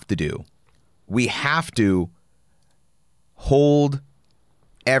have to do, we have to hold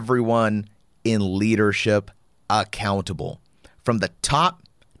everyone in leadership accountable from the top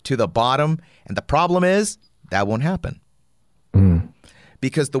to the bottom. And the problem is that won't happen.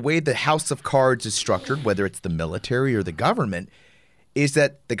 Because the way the House of Cards is structured, whether it's the military or the government, is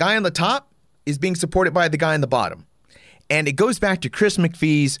that the guy on the top is being supported by the guy on the bottom. And it goes back to Chris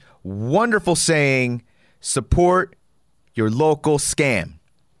Mcphee's wonderful saying, support your local scam.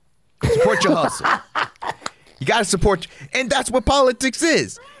 Support your hustle. You got to support. And that's what politics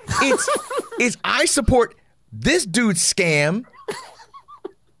is. It's I support this dude's scam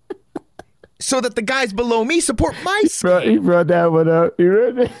so that the guys below me support my scam. He brought that one up.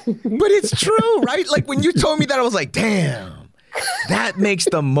 But it's true, right? Like when you told me that, I was like, damn. That makes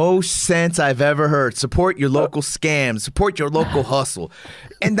the most sense I've ever heard. Support your local scams. Support your local hustle.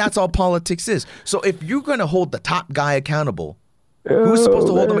 And that's all politics is. So if you're going to hold the top guy accountable, who's supposed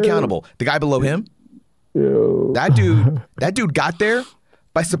to hold him accountable? The guy below him? That dude got there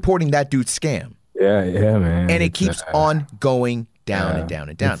by supporting that dude's scam. Yeah, man. And it keeps on going down and down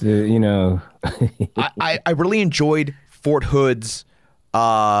and down. You know. I really enjoyed Fort Hood's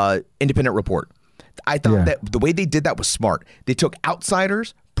independent report. I thought that the way they did that was smart. They took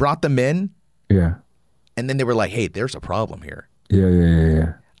outsiders, brought them in, and then they were like, hey, there's a problem here.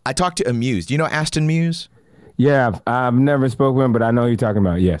 Yeah. I talked to Amuse. Do you know Aston Muse? Yeah, I've never spoken with him, but I know who you're talking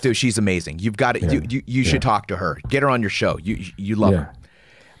about, yes. Dude, she's amazing. You've got it. You should talk to her. Get her on your show. You love her.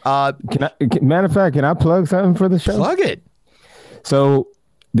 Matter of fact, can I plug something for the show? Plug it. So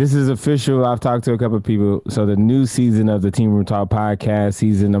this is official. I've talked to a couple of people. So the new season of the Team Room Talk podcast,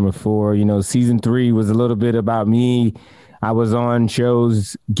 season number 4, season 3 was a little bit about me. I was on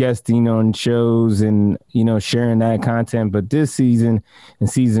shows, guesting on shows and, sharing that content. But this season, in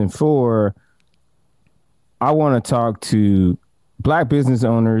season 4, I want to talk to Black business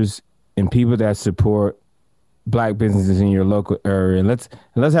owners and people that support Black businesses in your local area. Let's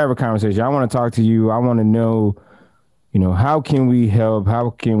have a conversation. I want to talk to you. I want to know, how can we help? How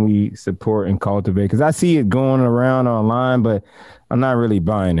can we support and cultivate? Because I see it going around online, but I'm not really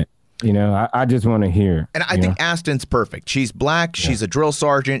buying it. I just want to hear. And I think Aston's perfect. She's Black. She's a drill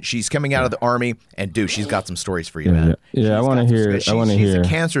sergeant. She's coming out of the Army. And, dude, she's got some stories for you, man. Yeah, I want to hear. She's a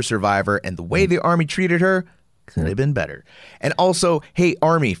cancer survivor. And the way the Army treated her could have been better. And also, hey,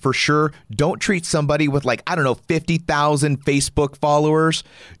 Army, for sure, don't treat somebody with 50,000 Facebook followers.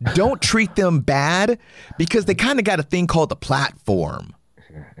 Don't treat them bad because they kind of got a thing called a platform.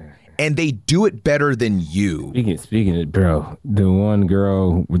 And they do it better than you. Speaking of, bro, the one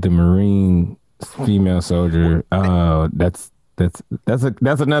girl with the Marine female soldier, that's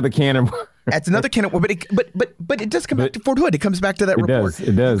another can of That's another can of but it does come back to Fort Hood. It comes back to that report.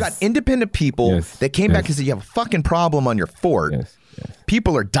 It does. You've got independent people that came back and said you have a fucking problem on your fort. Yes.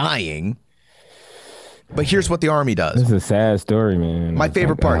 People are dying. But here's what the Army does. This is a sad story, man. My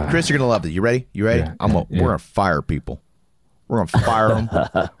favorite part. Chris, you're gonna love it. You ready? Yeah, we're gonna fire people. We're gonna fire them.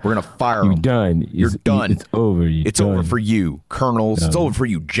 We're gonna fire them. You're done. You're done. It's over. It's over for you, colonels. It's over for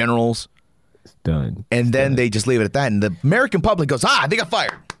you, generals. It's done. And then they just leave it at that. And the American public goes, they got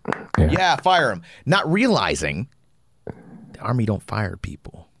fired. Yeah, fire them. Not realizing the Army don't fire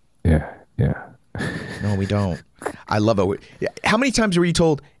people. Yeah. No, we don't. I love it. How many times were you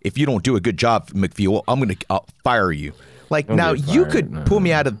told, if you don't do a good job, McPhee, well, I'll fire you? Now, you could pull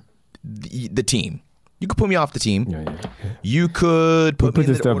me out of the team. You could put me off the team. Yeah. You could put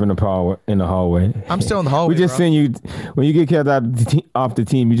this stuff in the hallway. I'm still in the hallway. We just send you when you get kicked off the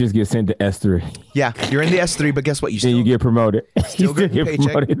team. You just get sent to S3. Yeah, you're in the S3, but guess what? You get promoted. You still get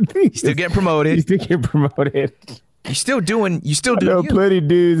promoted. You still get promoted. You still get promoted. You still doing. I know plenty of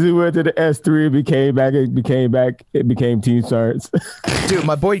dudes who went to the S3 and became team sergeants. Dude,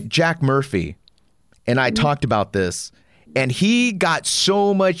 my boy Jack Murphy and I talked about this. And he got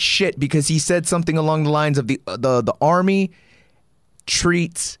so much shit because he said something along the lines of the Army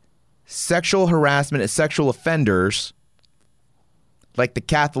treats sexual harassment as sexual offenders like the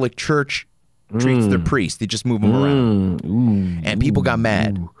Catholic Church treats their priests. They just move them around. And people got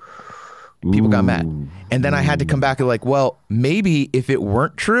mad. And then I had to come back and well, maybe if it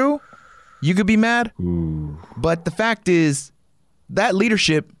weren't true, you could be mad. But the fact is that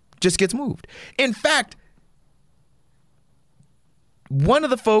leadership just gets moved. In fact, one of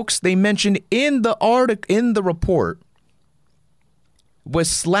the folks they mentioned in the report was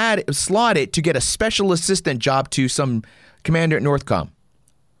slotted to get a special assistant job to some commander at Northcom.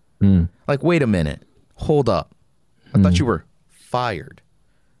 Wait a minute. Hold up. I thought you were fired.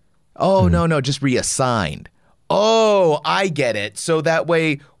 Oh, no, just reassigned. Oh, I get it. So that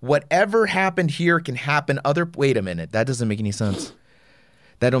way, whatever happened here can happen wait a minute. That doesn't make any sense.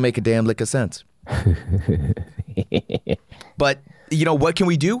 That don't make a damn lick of sense. But what can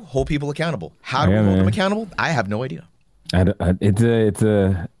we do? Hold people accountable. How do we hold them accountable? I have no idea. It's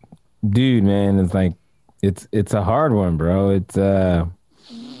a dude, man. It's a hard one, bro. It's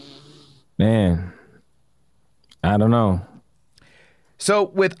man. I don't know. So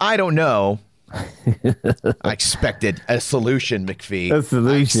with I don't know, I expected a solution, McPhee. A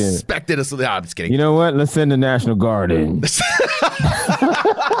solution. I expected a solution. I'm just kidding. You know what? Let's send the National Guard in.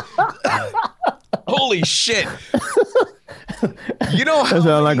 Holy shit. You know how that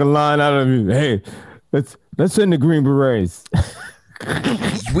sounds like a line out of you. Hey, let's send the Green Berets.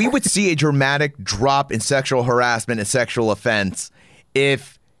 We would see a dramatic drop in sexual harassment and sexual offense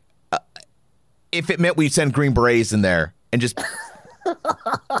if it meant we'd send Green Berets in there and just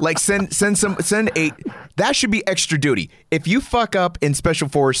like send a that should be extra duty. If you fuck up in special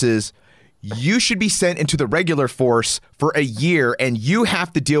forces, you should be sent into the regular force for a year, and you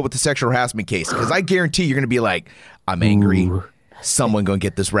have to deal with the sexual harassment case. Because I guarantee you're going to be like, I'm angry. Ooh. Someone going to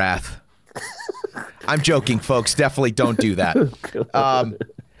get this wrath. I'm joking, folks. Definitely don't do that.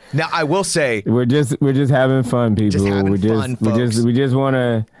 Now, I will say we're just having fun, people. Just having fun, folks. We just want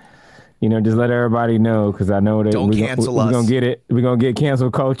to, just let everybody know, because I know that Don't cancel us. We're gonna get it. We're gonna get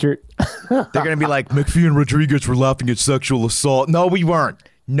cancel cultured. They're gonna be like, McPhee and Rodriguez were laughing at sexual assault. No, we weren't.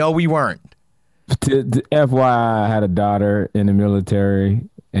 FYI, I had a daughter in the military,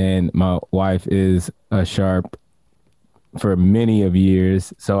 and my wife is a sharp for many of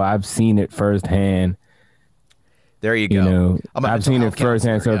years, so I've seen it firsthand. There you go. I've seen it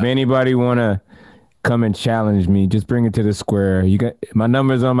firsthand. So if anybody want to come and challenge me, just bring it to the square. You got my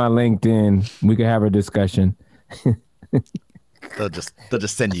number's on my LinkedIn. We can have a discussion. They'll just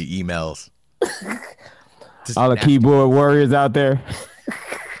send you emails. All the keyboard warriors out there.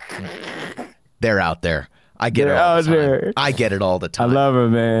 They're out there. I get it all the time. I get it all the time. I love it,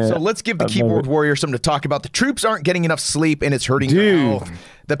 man. So let's give the keyboard warrior something to talk about. The troops aren't getting enough sleep, and it's hurting their health.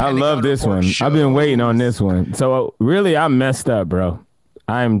 I love this one. Shows. I've been waiting on this one. So really, I messed up, bro.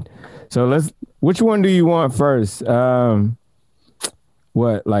 Which one do you want first?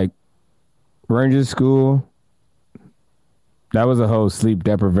 Like Ranger School? That was a whole sleep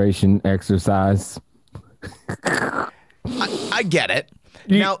deprivation exercise. I get it.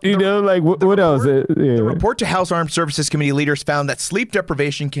 What else? The report to House Armed Services Committee leaders found that sleep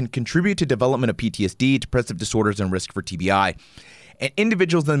deprivation can contribute to development of PTSD, depressive disorders, and risk for TBI. And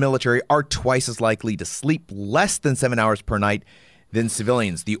individuals in the military are twice as likely to sleep less than 7 hours per night than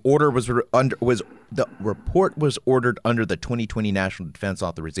civilians. The report was ordered under the 2020 National Defense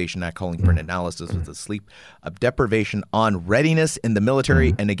Authorization Act, calling for an analysis of the sleep deprivation on readiness in the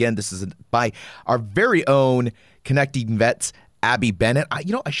military. And again, this is by our very own Connecting Vets, Abby Bennett.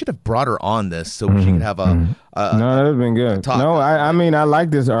 I should have brought her on this so she could have a no, that would have been good. No, I mean, I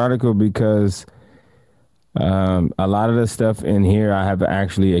like this article because a lot of the stuff in here I have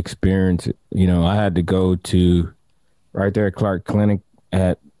actually experienced. I had to go to right there at Clark Clinic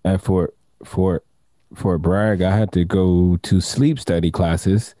at Fort Bragg. I had to go to sleep study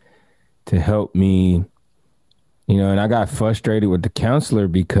classes to help me, and I got frustrated with the counselor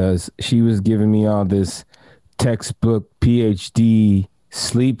because she was giving me all this textbook PhD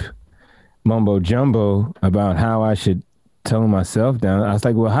sleep mumbo jumbo about how I should tone myself down. I was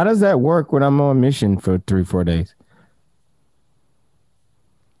like, well, how does that work when I'm on mission for 3-4 days?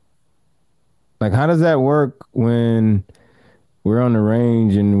 Like, how does that work when we're on the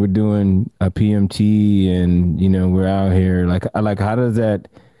range and we're doing a PMT and, we're out here? Like, how does that,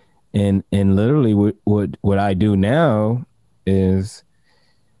 and literally what I do now is,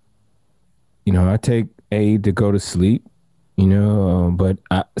 I take aid to go to sleep, but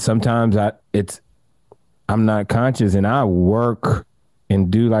sometimes I'm not conscious and I work and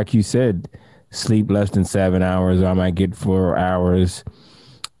do, like you said, sleep less than 7 hours, or I might get 4 hours,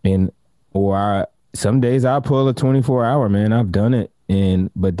 some days I'll pull a 24-hour, man. I've done it.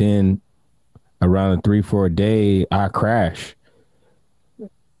 But then around a 3-4 day, I crash.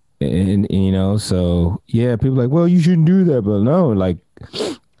 And so yeah, people are like, well, you shouldn't do that. But no, like,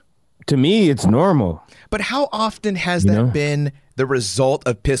 to me, it's normal. But how often has that been the result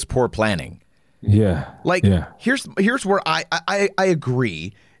of piss poor planning? Yeah. Here's where I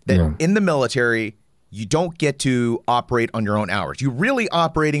agree that in the military, you don't get to operate on your own hours. You're really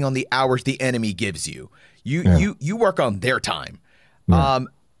operating on the hours the enemy gives you. You work on their time. Yeah.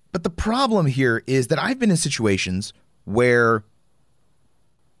 But the problem here is that I've been in situations where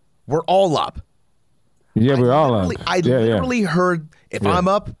we're all up. Yeah, we're all up. I literally heard, if I'm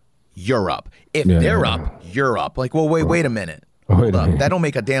up, you're up. If they're up, you're up. Like, well, wait a minute. Hold up. That don't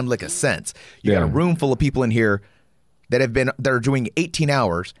make a damn lick of sense. You got a room full of people in here that are doing 18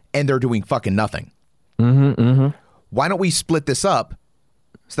 hours and they're doing fucking nothing. Why don't we split this up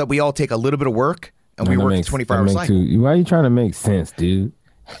so that we all take a little bit of work and we work a 24-hour cycle? Why are you trying to make sense, dude?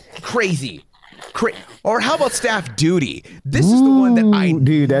 Crazy. Or how about staff duty? This is the one that I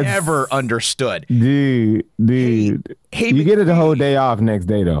never understood. Dude. Hey, you get it a whole day off next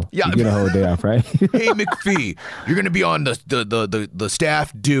day, though. Yeah. You get a whole day off, right? Hey, McPhee, you're going to be on the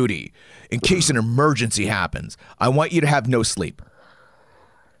staff duty in case an emergency happens. I want you to have no sleep.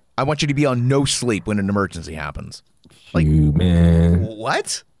 I want you to be on no sleep when an emergency happens. Like, man.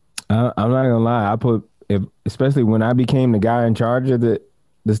 What? I'm not going to lie. Especially when I became the guy in charge of the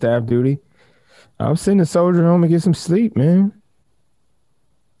staff duty, I was sending the soldier home and get some sleep, man.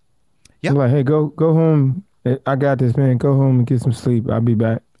 Yeah. I'm like, hey, go home I got this, man. Go home and get some sleep. I'll be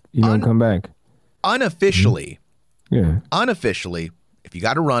back. Come back. Unofficially, unofficially, if you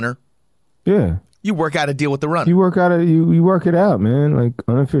got a runner, yeah, you work out a deal with the runner. You work it out, man. Like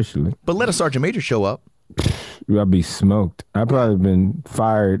unofficially. But let a sergeant major show up. I'd be smoked. I'd probably been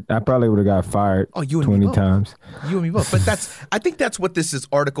fired. I probably would have got fired 20 times. You and me both. But I think that's what this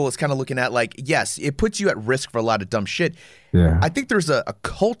article is kind of looking at. Like, yes, it puts you at risk for a lot of dumb shit. Yeah. I think there's a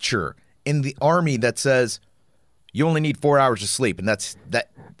culture in the Army that says you only need 4 hours of sleep, and that's that.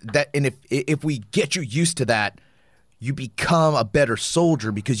 And if we get you used to that, you become a better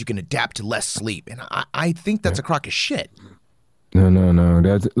soldier because you can adapt to less sleep. And I think that's a crock of shit. No.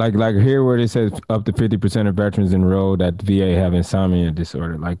 That's like here where it says up to 50% of veterans enrolled at the VA have insomnia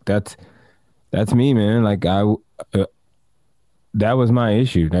disorder. Like that's me, man. Like that was my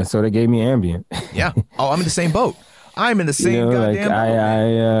issue. So they gave me Ambien. Yeah. Oh, I'm in the same boat. I'm in the same goddamn boat. I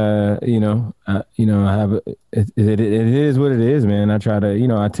have it is what it is, man. I try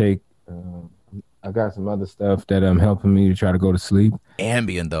to, I take. I got some other stuff that helping me to try to go to sleep.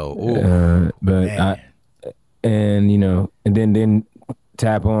 Ambien though, but man. And then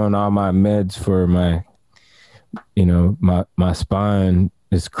tap on all my meds for my, my spine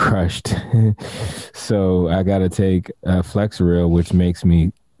is crushed. So I got to take Flexeril, which makes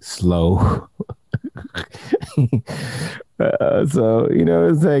me slow. So,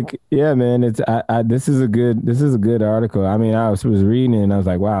 it's like, yeah, man, this is a good article. I mean, I was reading it and I was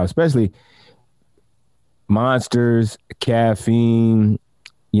like, wow, especially monsters, caffeine.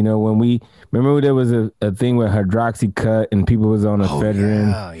 When we remember there was a thing with hydroxycut and people was on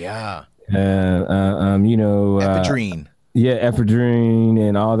ephedrine. Yeah. Ephedrine. Ephedrine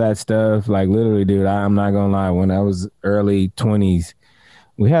and all that stuff. Like literally, dude, I'm not gonna lie. When I was early 20s,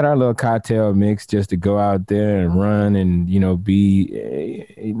 we had our little cocktail mix just to go out there and run and be.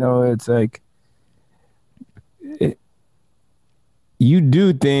 It's like. You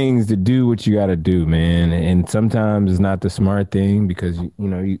do things to do what you got to do, man, and sometimes it's not the smart thing because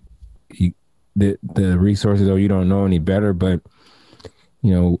the resources you don't know any better. But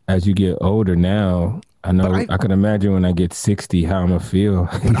as you get older now, I can imagine when I get 60 how I'm gonna feel.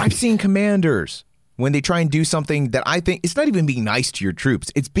 But I've seen commanders when they try and do something that I think it's not even being nice to your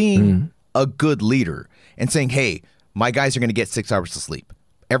troops; it's being a good leader and saying, "Hey, my guys are going to get 6 hours of sleep.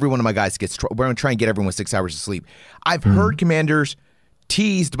 Every one of my guys we're going to try and get everyone 6 hours of sleep." I've heard commanders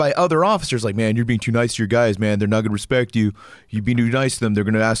teased by other officers like, man, you're being too nice to your guys, man. They're not going to respect you. You've been too nice to them. They're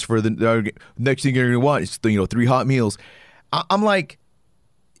going to ask for the next thing you're going to want is 3 hot meals. I'm like,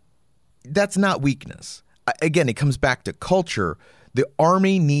 that's not weakness. Again, it comes back to culture. The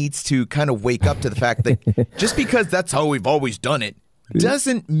Army needs to kind of wake up to the fact that just because that's how we've always done it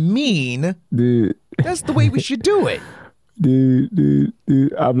doesn't mean that's the way we should do it. Dude,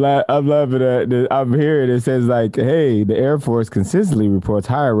 I'm laughing at. I'm hearing it says like, hey, the Air Force consistently reports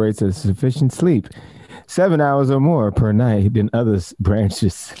higher rates of sufficient sleep, 7 hours or more per night than other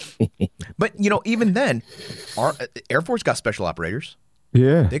branches. But even then, our Air Force got special operators.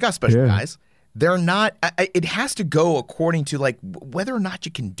 Yeah, they got special guys. They're not. It has to go according to like whether or not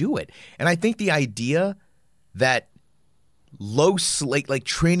you can do it. And I think the idea that low sleep, like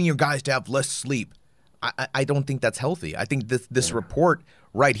training your guys to have less sleep. I don't think that's healthy. I think this report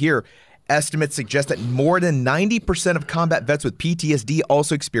right here, estimates suggest that more than 90% of combat vets with PTSD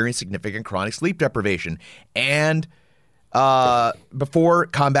also experience significant chronic sleep deprivation. And before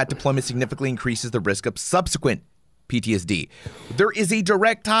combat deployment significantly increases the risk of subsequent PTSD. There is a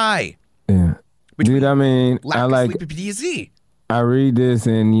direct tie. Yeah. Dude, I mean, I like sleep and PTSD. I read this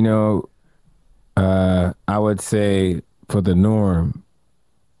and, I would say for the norm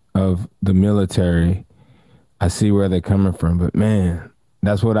of the military, I see where they're coming from, but man,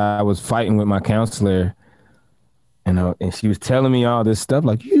 that's what I was fighting with my counselor, and she was telling me all this stuff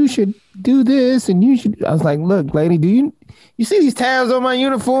like you should do this and you should. I was like, look, lady, do you see these tabs on my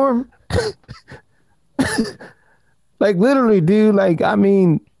uniform? Like literally, dude. Like I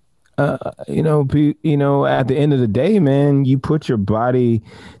mean, at the end of the day, man, you put your body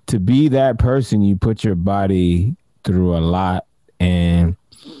to be that person. You put your body through a lot, and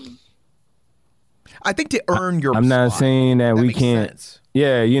I think to earn your I'm not saying that we can't. Sense.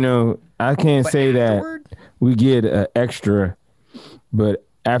 Yeah, I can't say that we get an extra, but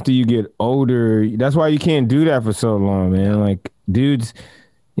after you get older, that's why you can't do that for so long, man. Like dudes,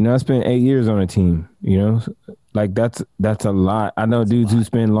 I spent 8 years on a team, like that's a lot. I know dudes who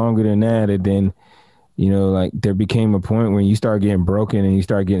spend longer than that, and then, like there became a point when you start getting broken and you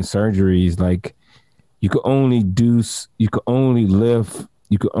start getting surgeries. Like you could only lift,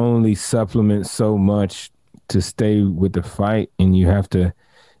 you could only supplement so much to stay with the fight, and you have to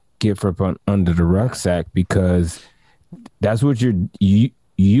get from under the rucksack, because that's what you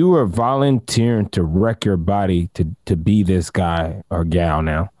are volunteering to wreck your body to be this guy or gal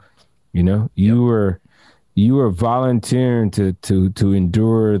now. You know, you were volunteering to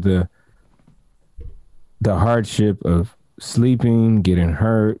endure the hardship of sleeping, getting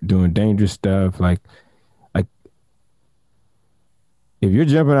hurt, doing dangerous stuff. Like if you're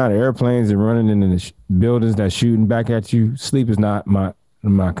jumping out of airplanes and running into the buildings that's shooting back at you, sleep is not my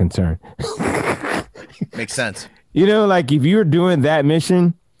concern. Makes sense. You know, like if you're doing that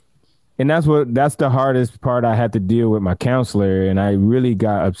mission, and that's the hardest part I had to deal with my counselor, and I really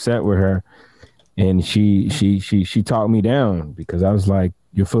got upset with her, and she talked me down because I was like,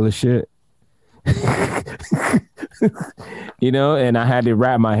 "You're full of shit." You know, and I had to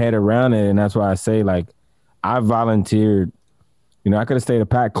wrap my head around it, and that's why I say, like, I volunteered. You know, I could have stayed a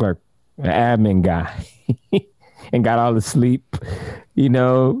pack clerk, an admin guy, and got all the sleep, you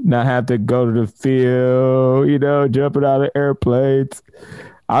know, not have to go to the field, you know, jumping out of airplanes.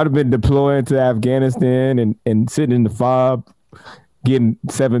 I would have been deploying to Afghanistan and sitting in the fob, getting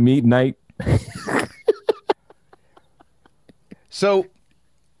 7 meat night. So,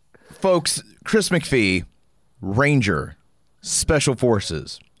 folks, Chris Mcphee, Ranger, Special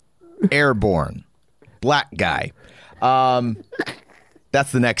Forces, Airborne, black guy.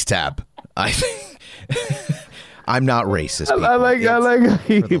 That's the next tab. I'm not racist. People. I like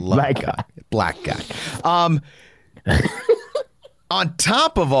black guy. On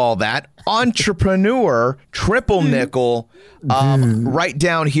top of all that, entrepreneur, triple nickel. Right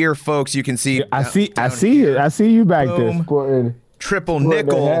down here, folks, you can see. I see it. I see you back there sporting triple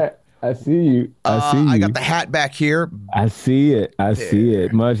nickel. I see you. I got the hat back here. I see it. See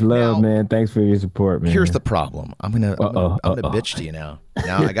it. Much love, now, man. Thanks for your support, man. Here's the problem. I'm gonna bitch to you now.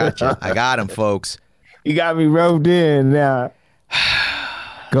 Now I got you. I got him, folks. You got me roped in now.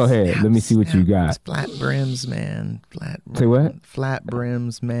 Go ahead. Let me see what you got. Flat brims, man. Say what? Flat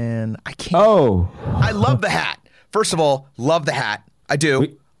brims, man. I can't. Oh. I love the hat. First of all, love the hat. I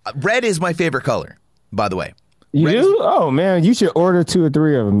do. Red is my favorite color, by the way. You do? Oh, man. You should order 2 or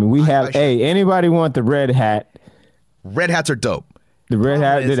 3 of them. We have, anybody want the red hat? Red hats are dope. The red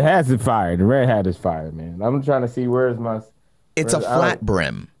hat, the hat is fire. The red hat is fire, man. I'm trying to see where's my... It's a flat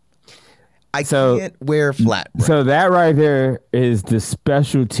brim. I can't wear flat brim. So that right there is the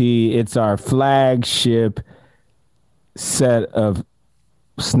specialty. It's our flagship set of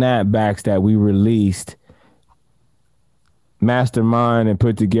snapbacks that we released, mastermind and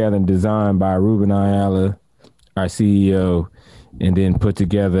put together and designed by Ruben Ayala, our CEO, and then put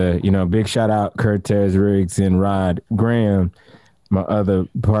together, you know, big shout out Cortez Riggs and Rod Graham, my other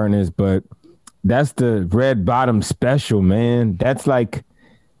partners. But that's the red bottom special, man. That's the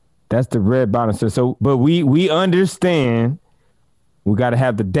red bottom. So but we understand we got to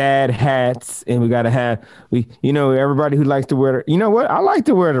have the dad hats, and we got to have, everybody who likes to wear, you know what? I like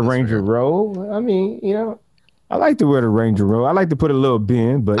to wear the Ranger robe. I mean, you know, I like to wear the Ranger robe. I like to put a little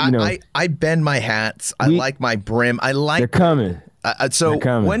bend, but you know, I bend my hats. I like my brim. They're coming. So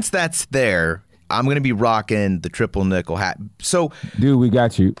once that's there, I'm gonna be rocking the triple nickel hat. So, dude, we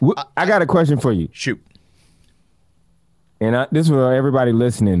got you. I got a question for you. Shoot. And this is for everybody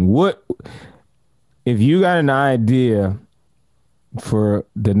listening. What if you got an idea for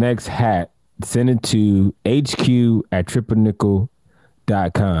the next hat? Send it to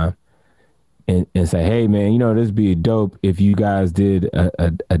hq@triplenickel.com. And say, hey, man, you know, this would be dope if you guys did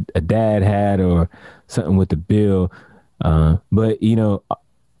a dad hat or something with the bill. But, you know,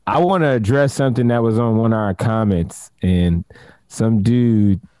 I want to address something that was on one of our comments, and some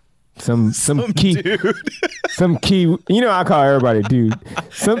dude, some key, you know, I call everybody dude,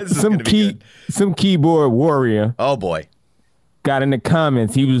 some keyboard warrior. Oh, boy. Got in the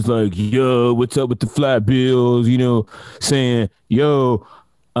comments. He was like, yo, what's up with the flat bills? You know, saying, yo,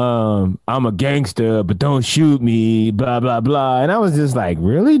 I'm a gangster, but don't shoot me, blah, blah, blah. And I was just like,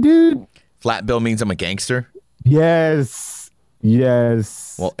 really, dude? Flat bill means I'm a gangster? Yes.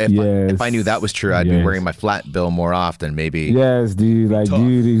 Well, if I knew that was true, I'd be wearing my flat bill more often, maybe. Yes, dude. Like,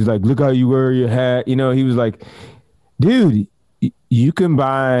 dude, he's like, look how you wear your hat. You know, he was like, dude, you can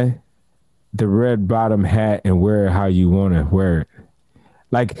buy the red bottom hat and wear it how you want to wear it.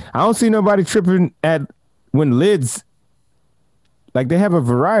 Like, I don't see nobody tripping at when lids. Like, they have a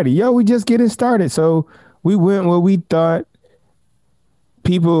variety. Yo, we just getting started. So we went where we thought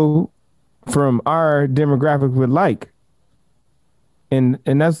people from our demographic would like. And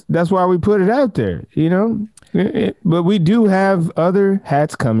that's why we put it out there, you know? But we do have other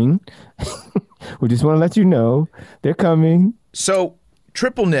hats coming. We just want to let you know they're coming. So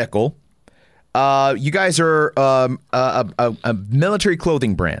triple nickel, You guys are a military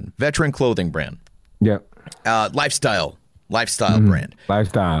clothing brand, veteran clothing brand. Yep. Lifestyle brand.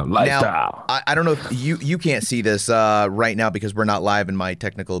 Lifestyle. Now, I don't know if you can't see this right now because we're not live and my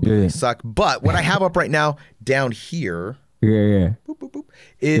technical abilities suck. But what I have up right now down here. Yeah. Boop, boop, boop,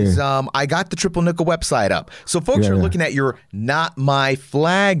 is I got the Triple Nickel website up. So folks are looking at your Not My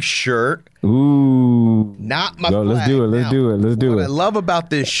Flag shirt. Ooh. Not my flag. Let's do it. What I love about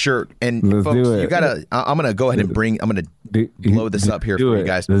this shirt, and folks, you gotta. I'm gonna go ahead and blow this up here for you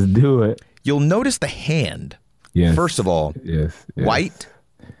guys. Let's do it. You'll notice the hand. Yes. First of all, yes. White,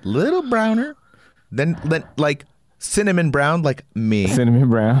 little browner, then like cinnamon brown, like me. Cinnamon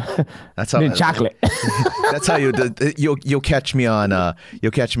brown. That's how. Then chocolate. That's how you'll catch me on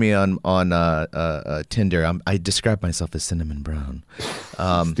Tinder. I describe myself as cinnamon brown.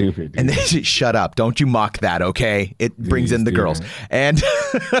 Stupid. Dude. And they say, shut up! Don't you mock that, okay? It brings in the girls and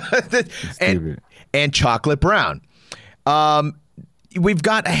and chocolate brown. We've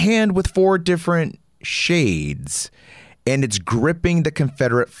got a hand with 4 different shades, and it's gripping the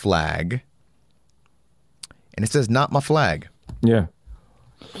Confederate flag. And it says, "Not my flag." Yeah.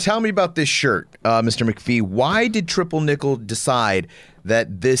 Tell me about this shirt, Mr. McPhee. Why did Triple Nickel decide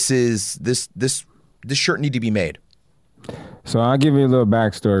that this shirt need to be made? So I'll give you a little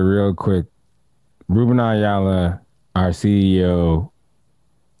backstory real quick. Ruben Ayala, our CEO,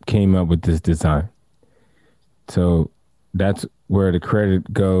 came up with this design. So that's where the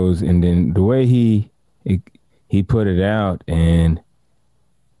credit goes. And then the way he put it out, and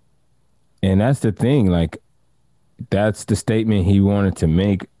that's the thing, like, that's the statement he wanted to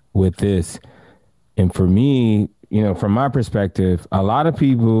make with this. And for me, from my perspective, a lot of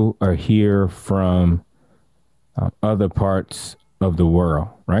people are here from other parts of the world,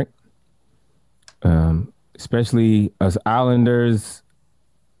 right? Especially us islanders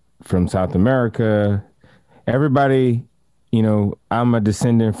from South America. Everybody, I'm a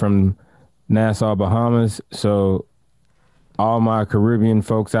descendant from Nassau, Bahamas. So all my Caribbean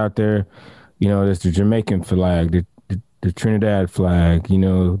folks out there, there's the Jamaican flag, the Trinidad flag,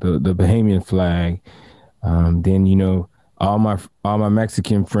 the Bahamian flag. Then, all my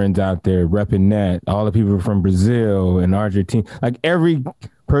Mexican friends out there repping that, all the people from Brazil and Argentina, like every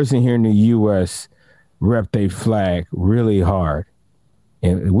person here in the U.S. rep their flag really hard.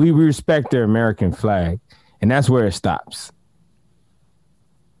 And we respect their American flag, and that's where it stops.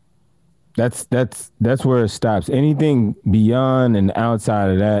 That's where it stops. Anything beyond and outside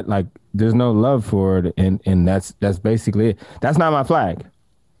of that, like, there's no love for it, and that's basically it. That's not my flag.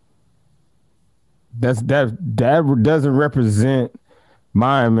 That doesn't represent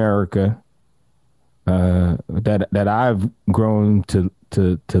my America that I've grown to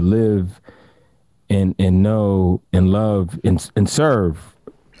live and know and love and serve.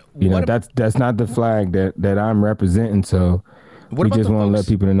 That's not the flag that I'm representing. So we just want to let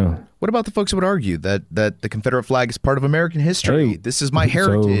people know. What about the folks who would argue that the Confederate flag is part of American history? Hey, this is my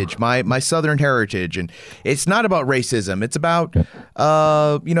heritage, my Southern heritage, and it's not about racism. It's about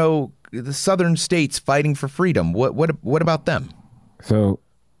the Southern states fighting for freedom. What about them? So,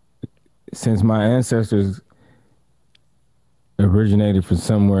 since my ancestors originated from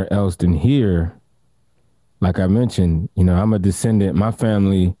somewhere else than here, like I mentioned, I'm a descendant. My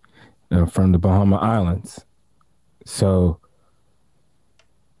family from the Bahama Islands, so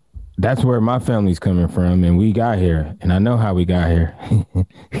that's where my family's coming from, and we got here, and I know how we got here.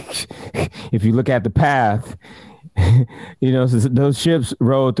 If you look at the path, those ships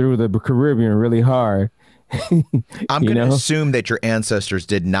rolled through the Caribbean really hard. I'm going to assume that your ancestors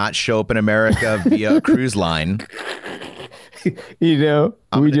did not show up in America via a cruise line.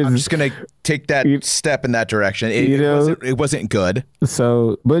 I'm just going to take that step in that direction. It wasn't good.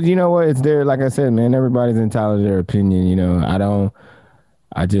 So, but you know what? It's there. Like I said, man, everybody's entitled to their opinion.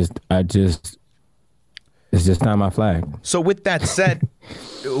 It's just not my flag. So with that said,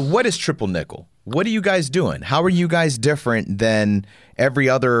 what is Triple Nickel? What are you guys doing? How are you guys different than every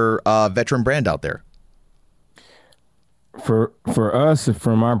other veteran brand out there? For us,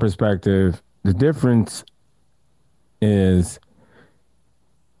 from our perspective, the difference is,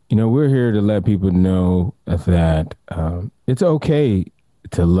 we're here to let people know that it's okay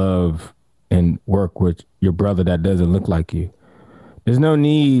to love and work with your brother that doesn't look like you. There's no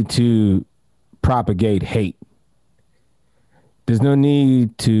need to propagate hate. There's no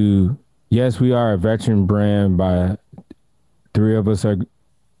need to, yes, we are a veteran brand by 3 of us are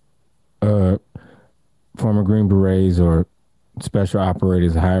former Green Berets or special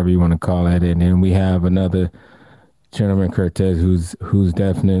operators, however you want to call it. And then we have another gentleman, Cortez, who's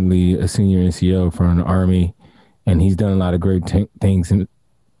definitely a senior NCO from the Army, and he's done a lot of great things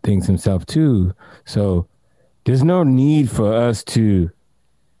things himself too. So there's no need for us to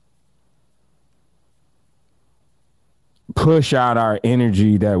push out our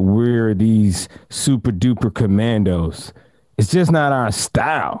energy that we're these super duper commandos. It's just not our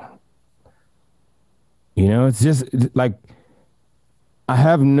style. You know, it's just like, I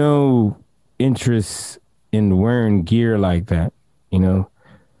have no interest in wearing gear like that. You know,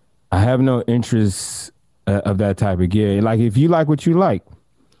 I have no interest of that type of gear. Like, if you like what you like,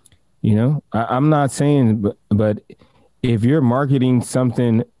 you know, I'm not saying, but if you're marketing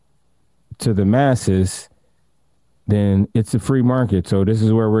something to the masses, then it's a free market. So this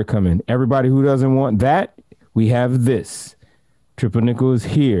is where we're coming. Everybody who doesn't want that, we have this. Triple Nickel is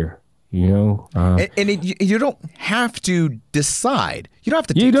here. You know, you don't have to decide. You don't have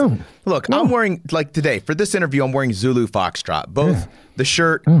to. You don't. Look, no. I'm wearing, like today for this interview, I'm wearing Zulu Foxtrot, both the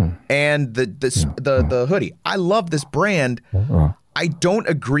shirt and the hoodie. I love this brand. I don't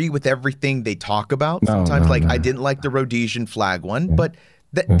agree with everything they talk about. Sometimes, I didn't like the Rhodesian flag one, but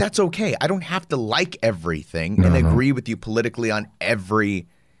that's okay. I don't have to like everything and agree with you politically on every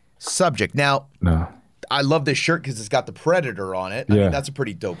subject. Now. I love this shirt because it's got the Predator on it. I mean, that's a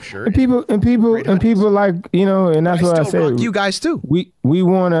pretty dope shirt. And people like, you know, and that's what I say. Rock you guys too. We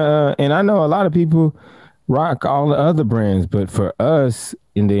want to, and I know a lot of people rock all the other brands, but for us,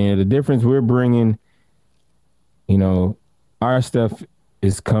 in the end, the difference we're bringing, you know, our stuff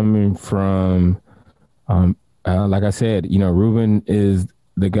is coming from, like I said, you know, Ruben is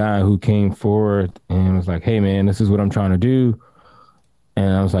the guy who came forward and was like, "Hey, man, this is what I'm trying to do."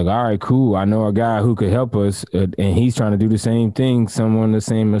 And I was like, all right, cool. I know a guy who could help us, and he's trying to do the same thing, someone the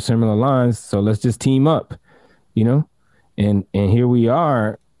same or similar lines. So let's just team up, you know? And here we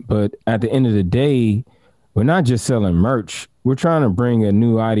are. But at the end of the day, we're not just selling merch. We're trying to bring a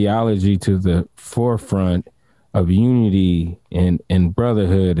new ideology to the forefront of unity and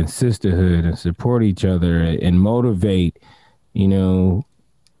brotherhood and sisterhood and support each other and motivate, you know,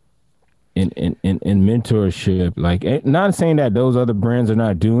 and mentorship. Like, not saying that those other brands are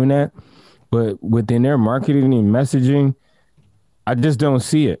not doing that, but within their marketing and messaging, I just don't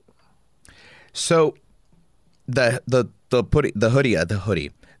see it. So the hoodie,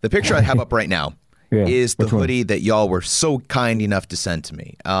 the picture I have up right now is the hoodie that y'all were so kind enough to send to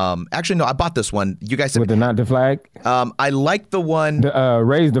me. Actually, no, I bought this one. You guys said, with the not the flag. I like the one.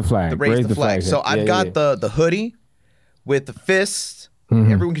 Raise the flag. Raise the flag. So I've got the hoodie with the fist.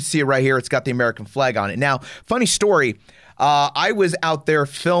 Everyone can see it right here. It's got the American flag on it. Now, funny story. I was out there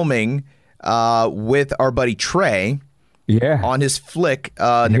filming with our buddy Trey on his flick,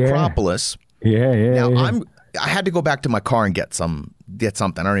 Necropolis. Now, I had to go back to my car and get something.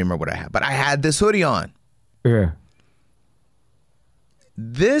 I don't remember what I had, but I had this hoodie on. Yeah.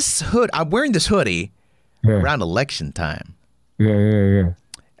 I'm wearing this hoodie around election time. Yeah.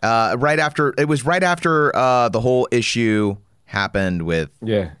 Right after the whole issue happened with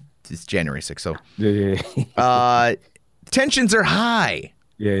it's January 6th. So tensions are high.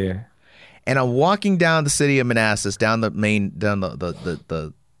 Yeah. And I'm walking down the city of Manassas, down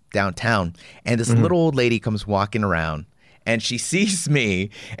the downtown, and this little old lady comes walking around, and she sees me,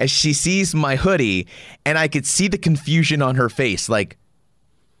 and she sees my hoodie, and I could see the confusion on her face. Like,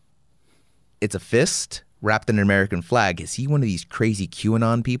 it's a fist wrapped in an American flag. Is he one of these crazy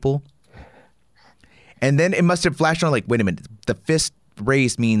QAnon people? And then it must have flashed on, like, wait a minute, the fist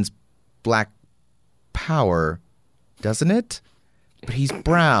raised means black power, doesn't it? But he's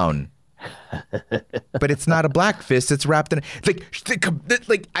brown. But it's not a black fist, it's wrapped in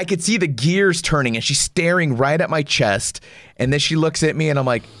like I could see the gears turning, and she's staring right at my chest, and then she looks at me, and I'm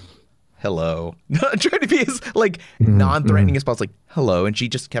like, hello. I'm trying to be as non-threatening as possible, like, hello, and she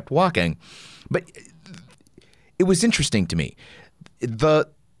just kept walking. But it was interesting to me. The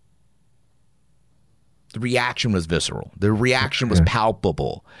reaction was visceral. The reaction was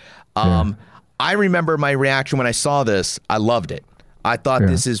palpable. I remember my reaction when I saw this. I loved it. I thought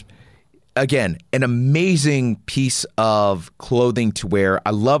this is, again, an amazing piece of clothing to wear. I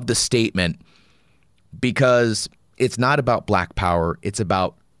love the statement because it's not about black power. It's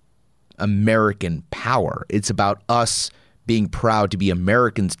about American power. It's about us being proud to be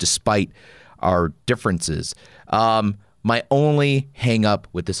Americans despite our differences. My only hang up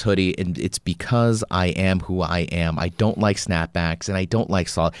with this hoodie, and it's because I am who I am. I don't like snapbacks, and I don't like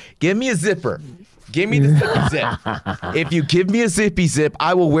solid. Give me a zipper. Give me the zippy zip. If you give me a zippy zip,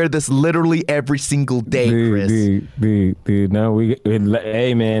 I will wear this literally every single day, Chris. Dude, no,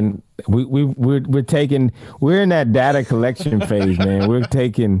 hey man, we're in that data collection phase, man.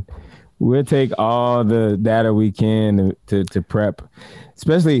 We'll take all the data we can to prep,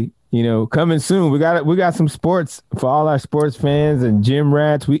 especially coming soon. We got some sports for all our sports fans and gym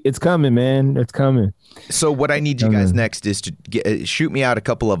rats. It's coming, man. It's coming. So what I need you guys next is to shoot me out a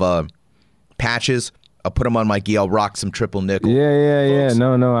couple of patches. I'll put them on my gi. I'll rock some triple nickel. Yeah.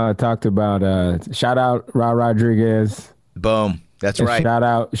 No. I talked about shout out Rodriguez. Boom. That's right.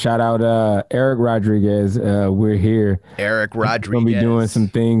 Shout out Eric Rodriguez. We're here. Eric Rodriguez. We're gonna be doing some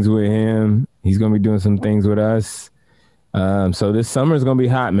things with him. He's gonna be doing some things with us. So this summer's gonna be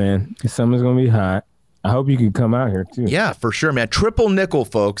hot, man. This summer's gonna be hot. I hope you can come out here too. Yeah, for sure, man. Triple nickel,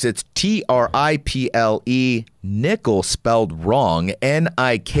 folks. It's TRIPLE, nickel spelled wrong,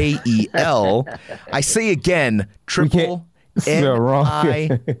 NIKEL. I say again, triple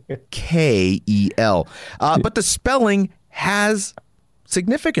NIKEL. But the spelling has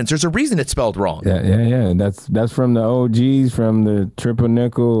significance. There's a reason it's spelled wrong. Yeah. That's from the OGs, from the Triple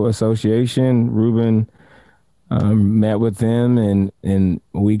Nickel Association. Ruben met with them and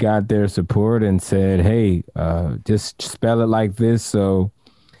we got their support and said, hey, just spell it like this so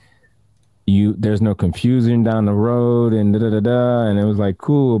there's no confusion down the road and and it was like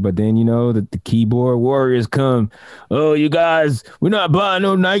cool. But then the keyboard warriors come, oh, you guys, we're not buying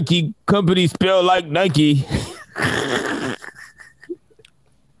no Nike company spelled like Nike.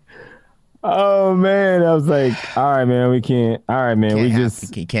 Oh man, I was like, all right, man, we can't. All right, man,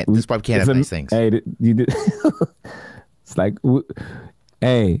 can't. This probably can't have nice things. Hey, it's like,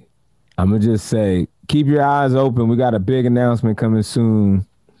 hey, I'm gonna just say, keep your eyes open. We got a big announcement coming soon.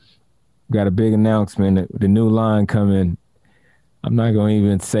 We got a big announcement. The new line coming. I'm not gonna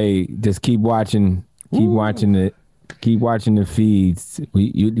even say. Just keep watching. Keep watching it. Keep watching the feeds.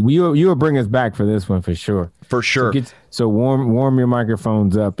 You'll bring us back for this one for sure. For sure. So warm your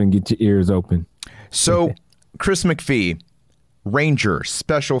microphones up and get your ears open. So, Chris Mcphee, Ranger,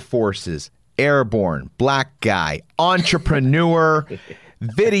 Special Forces, Airborne, Black Guy, entrepreneur,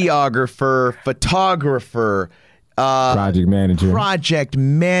 videographer, photographer, project project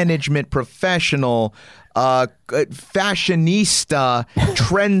management professional, fashionista,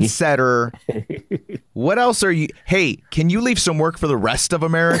 trendsetter. What else are you? Hey, can you leave some work for the rest of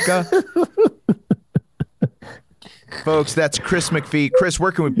America? Folks, that's Chris Mcphee. Chris,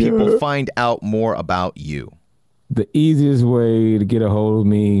 where can people find out more about you? The easiest way to get a hold of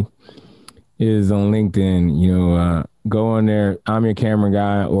me is on LinkedIn. Go on there, I'm Your Camera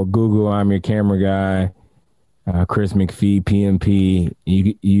Guy, or Google I'm Your Camera Guy, Chris Mcphee, PMP.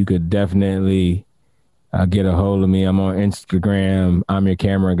 You could definitely get a hold of me. I'm on Instagram, I'm Your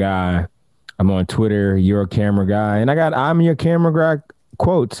Camera Guy. I'm on Twitter, Your Camera Guy. And I got I'm Your Camera Guy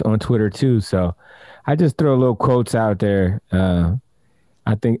quotes on Twitter too. So I just throw little quotes out there. I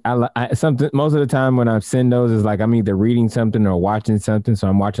think something most of the time when I send those is like I'm either reading something or watching something. So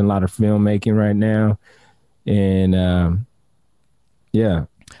I'm watching a lot of filmmaking right now. And yeah.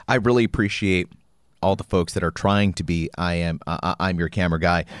 I really appreciate all the folks that are trying to be I'm Your Camera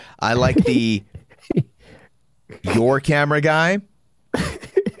Guy. I like the Your Camera Guy,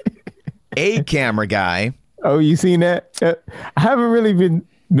 a camera guy. Oh, you seen that? I haven't really been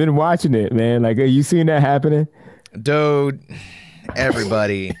watching it, man. Like, are you seeing that happening? Dude,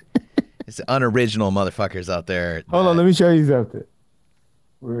 everybody. It's unoriginal motherfuckers out there. Hold on, let me show you something.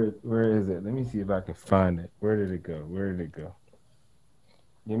 Where is it? Let me see if I can find it. Where did it go?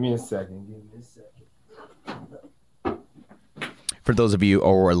 Give me a second. For those of you who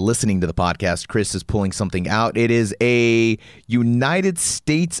are listening to the podcast, Chris is pulling something out. It is a United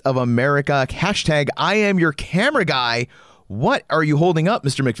States of America hashtag I am your camera guy. What are you holding up,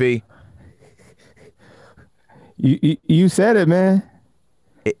 Mr. McPhee? You said it, man.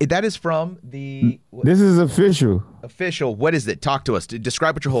 That is from the... This is official. Official. What is it? Talk to us.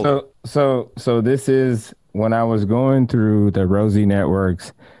 Describe what you're holding. So this is when I was going through the Rosie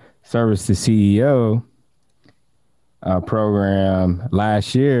Network's Service to CEO program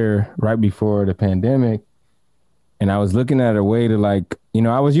last year, right before the pandemic. And I was looking at a way to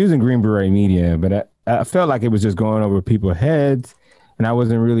I was using Green Beret Media, but I felt like it was just going over people's heads and I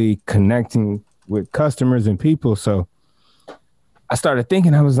wasn't really connecting with customers and people. So I started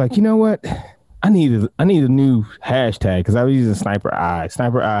thinking, I was like, you know what? I need a new hashtag because I was using Sniper Eye.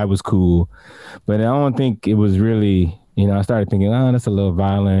 Sniper Eye was cool, but I don't think it was really, I started thinking, oh, that's a little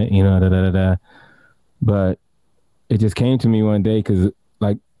violent, But it just came to me one day because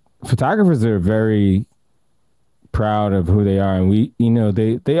photographers are very proud of who they are.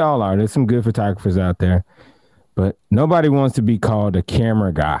 And they all are. There's some good photographers out there, but nobody wants to be called a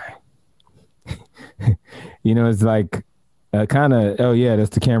camera guy. It's like kind of, oh yeah, that's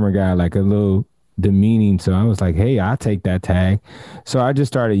the camera guy, like a little demeaning. So I was like, hey, I'll take that tag. So I just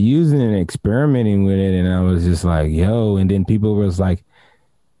started using it and experimenting with it. And I was just like, yo, and then people was like,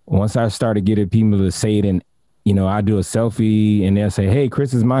 once I started getting people to say it, and I do a selfie and they'll say, "Hey,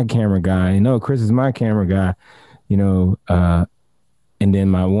 Chris is my camera guy." Chris is my camera guy. And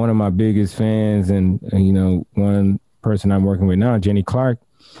then one of my biggest fans, and one person I'm working with now, Jenny Clark,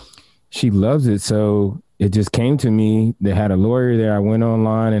 she loves it. So it just came to me. They had a lawyer there. I went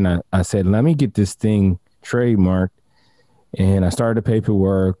online and I said, "Let me get this thing trademarked." And I started the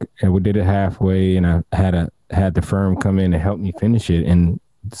paperwork, and we did it halfway, and I had the firm come in and help me finish it. And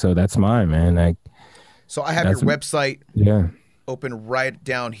so that's mine, man. So I have your website open right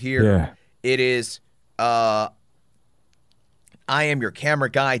down here. Yeah. It is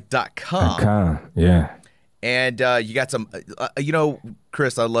IamYourCameraGuy.com. Yeah. And you got some,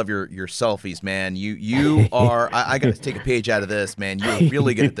 Chris, I love your selfies, man. You are, I got to take a page out of this, man. You're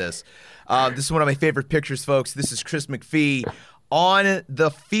really good at this. This is one of my favorite pictures, folks. This is Chris Mcphee on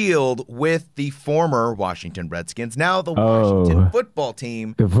the field with the former Washington Redskins, now the Washington football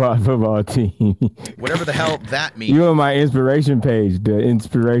team. The football team. Whatever the hell that means. You're on my inspiration page, the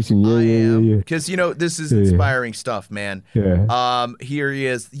inspiration. Yeah. Because, this is inspiring stuff, man. Yeah. Here he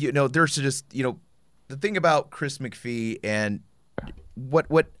is. There's just, the thing about Chris Mcphee and what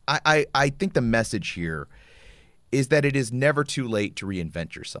I think the message here is that it is never too late to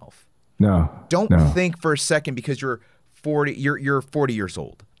reinvent yourself. No. Don't think for a second because you're 40 years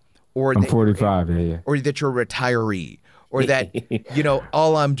old, or I'm 45, or that you're a retiree, or that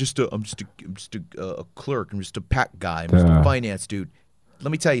I'm just a clerk, I'm just a pack guy, I'm just a finance dude.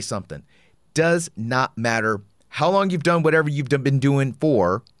 Let me tell you something. Does not matter how long you've done whatever you've been doing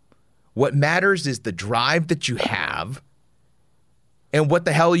for. What matters is the drive that you have and what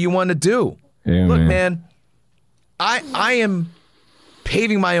the hell you want to do. Yeah, Look, man, I am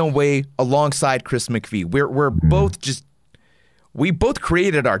paving my own way alongside Chris Mcphee. We're both we both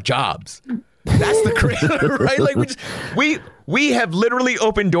created our jobs. That's the creator, right? Like we have literally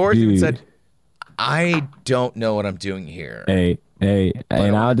opened doors and said, I don't know what I'm doing here. Hey,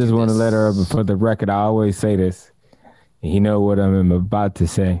 and I just want to let her up for the record. I always say this. And you know what I'm about to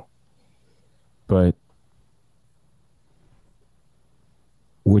say. But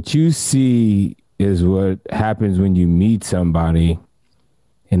what you see is what happens when you meet somebody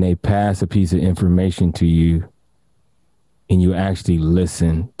and they pass a piece of information to you and you actually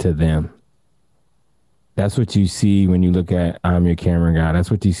listen to them. That's what you see when you look at I'm Your Camera Guy.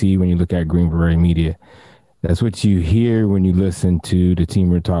 That's what you see when you look at Green Beret Media. That's what you hear when you listen to the Team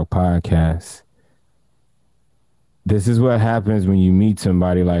Real Talk podcast. This is what happens when you meet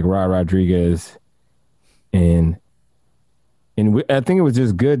somebody like Rod Rodriguez, and I think it was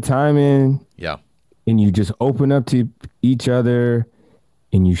just good timing. Yeah. And you just open up to each other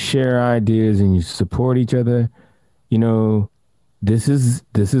and you share ideas and you support each other. This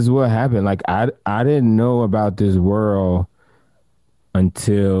is what happened. Like I didn't know about this world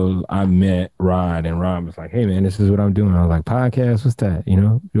until I met Rod, and Rod was like, "Hey man, this is what I'm doing." I was like, "Podcast? What's that?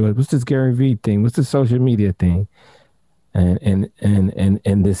 What's this Gary Vee thing? What's this social media thing?" And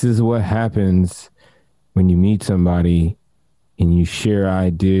this is what happens when you meet somebody and you share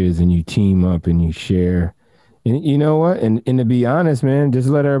ideas and you team up and you share. And you know what? And to be honest, man, just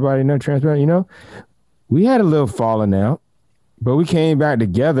let everybody know, transparent, we had a little falling out, but we came back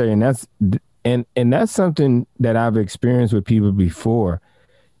together, and that's something that I've experienced with people before.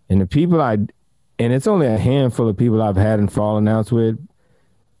 And the people and it's only a handful of people I've had in falling outs with,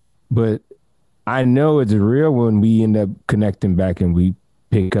 but I know it's real when we end up connecting back and we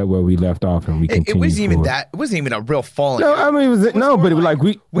pick up where we left off and we continue. It wasn't even that. It wasn't even a real falling out. No, I mean, but it was like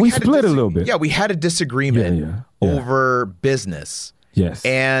we split a little bit. Yeah, we had a disagreement over business. Yes.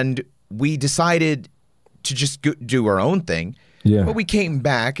 And we decided to just do our own thing. Yeah. But we came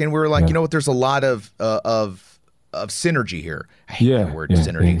back and we were like, you know what? There's a lot of synergy here. I hate that word,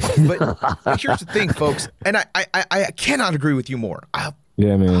 synergy. But here's the thing, folks, and I cannot agree with you more.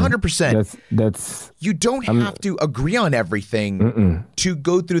 Yeah, man. 100%. That's. You don't have to agree on everything to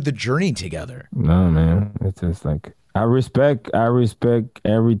go through the journey together. No, man. It's just like I respect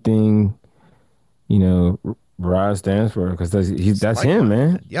everything. Rod stands for, because that's him,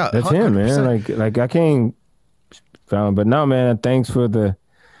 man. Yeah, that's 100%. him, man. Like I can't. But no, man. Thanks for the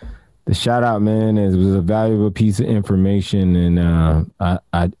shout out, man. It was a valuable piece of information, and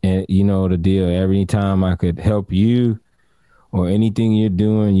the deal. Every time I could help you or anything you're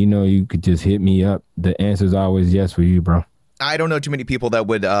doing, you could just hit me up. The answer is always yes for you, bro. I don't know too many people that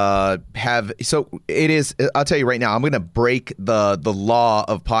would have. So it is. I'll tell you right now. I'm going to break the law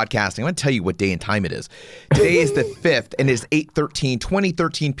of podcasting. I'm going to tell you what day and time it is. Today is the 5th, and it is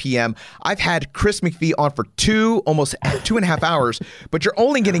 20:13 p.m. I've had Chris Mcphee on for almost 2.5 hours, but you're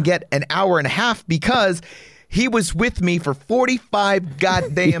only going to get an hour and a half because He was with me for 45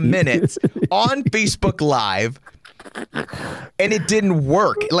 goddamn minutes on Facebook Live, and it didn't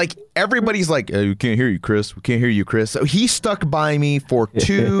work. Like, everybody's like, we can't hear you, Chris. We can't hear you, Chris. So he stuck by me for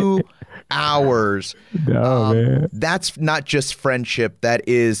 2 hours. No, man. That's not just friendship. That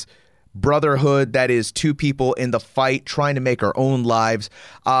is brotherhood. That is two people in the fight trying to make our own lives.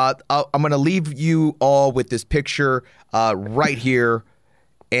 I'm going to leave you all with this picture right here.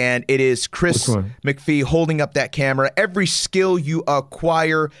 And it is Chris Mcphee holding up that camera. Every skill you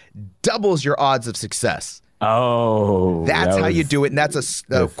acquire doubles your odds of success. Oh. That's how you do it. And that's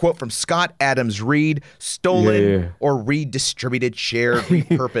a quote from Scott Adams Reed. Stolen or redistributed, shared,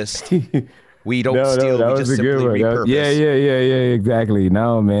 repurposed. We don't steal. We just simply repurpose. Yeah, exactly.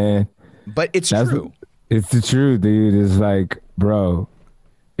 No, man. But it's true. It's the truth, dude. It's like, bro.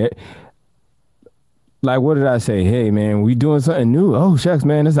 Like, what did I say? Hey, man, we doing something new. Oh, shucks,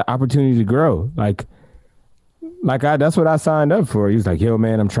 man, it's an opportunity to grow. That's what I signed up for. He was like, yo,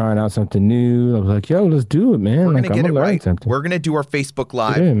 man, I'm trying out something new. I was like, yo, let's do it, man. We're going to get it right. Something. We're going to do our Facebook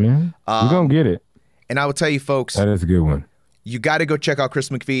Live. Yeah, man. We're going to get it. And I will tell you, folks. That is a good one. You got to go check out Chris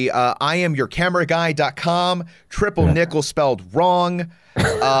Mcphee. IamYourCameraGuy.com. Triple nickel spelled wrong. Folks.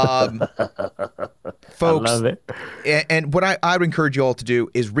 I love it. And what I would encourage you all to do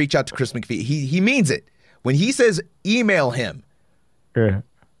is reach out to Chris Mcphee. He means it. When he says email him,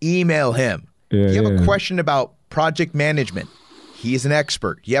 email him. If you have a question about project management, he is an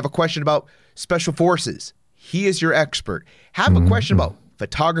expert. You have a question about special forces, he is your expert. Have a question about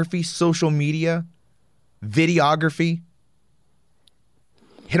photography, social media, videography,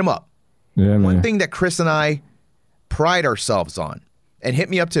 hit him up. Yeah, One thing that Chris and I pride ourselves on, and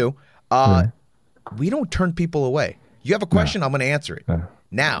hit me up too, we don't turn people away. You have a question, I'm going to answer it.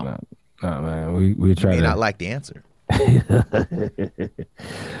 Now. No, man, we try. You may not like the answer.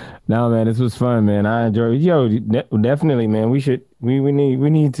 No, man, this was fun, man. I enjoyed it. Yo, definitely, man. We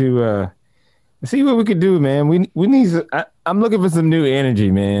need to see what we could do, man. We need. I'm looking for some new energy,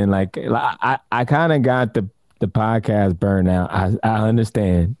 man. Like I kind of got the podcast burnout. I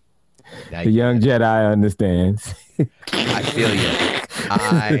understand. The young Jedi understands. I feel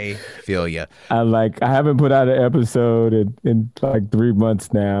you. I haven't put out an episode in like 3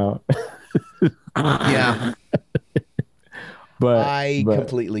 months now. Yeah. But I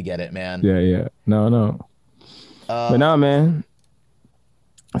completely get it, man. Yeah. No. But no, man.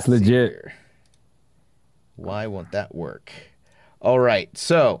 It's legit. Why won't that work? All right.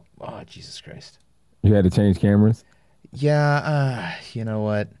 So, Jesus Christ. You had to change cameras? Yeah. You know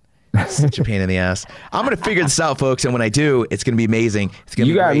what? Such a pain in the ass. I'm gonna figure this out, folks, and when I do, it's gonna be amazing. It's gonna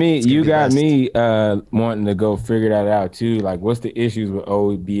be great. You got me wanting to go figure that out too. Like, what's the issues with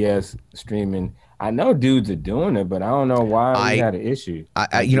OBS streaming? I know dudes are doing it, but I don't know why we had an issue.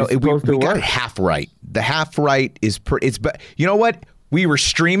 We got it half right. The half right is but you know what? We were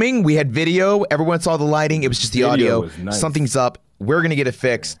streaming. We had video. Everyone saw the lighting. It was just the audio. Nice. Something's up. We're gonna get it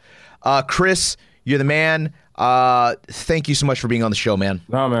fixed. Chris, you're the man. Thank you so much for being on the show, man.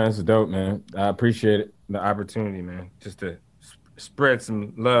 No, man, it's dope, man. I appreciate it, the opportunity, man, just to spread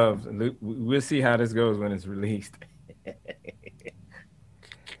some love. We'll see how this goes when it's released.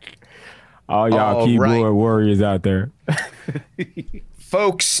 All y'all keyboard warriors out there.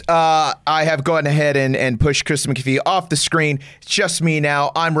 Folks, I have gone ahead and pushed Chris Mcphee off the screen. It's just me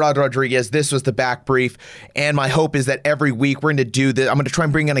now. I'm Rod Rodriguez. This was the Back Brief. And my hope is that every week we're going to do this. I'm going to try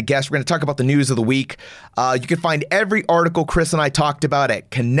and bring in a guest. We're going to talk about the news of the week. You can find every article Chris and I talked about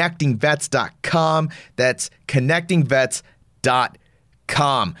at connectingvets.com. That's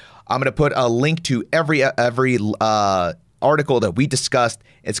connectingvets.com. I'm going to put a link to every article that we discussed.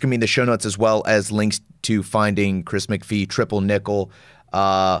 It's going to be in the show notes, as well as links to finding Chris Mcphee, Triple Nickel,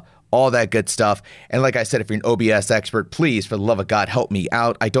 all that good stuff. And like I said, if you're an OBS expert, please, for the love of God, help me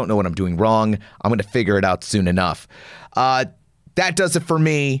out. I don't know what I'm doing wrong. I'm going to figure it out soon enough. That does it for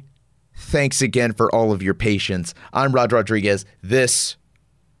me. Thanks again for all of your patience. I'm Rod Rodriguez. This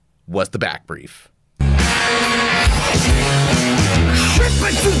was the Back Brief.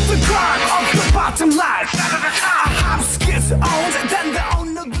 Tripping to the crime of the bottom line. House gets owned, then the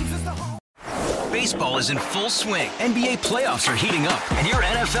owner loses the home. Baseball is in full swing. NBA playoffs are heating up, and your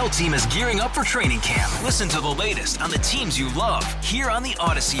NFL team is gearing up for training camp. Listen to the latest on the teams you love here on the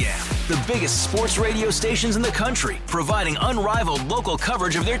Odyssey app. The biggest sports radio stations in the country, providing unrivaled local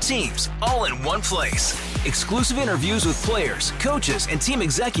coverage of their teams, all in one place. Exclusive interviews with players, coaches, and team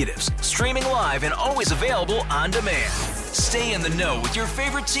executives, streaming live and always available on demand. Stay in the know with your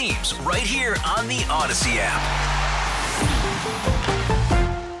favorite teams right here on the Odyssey app.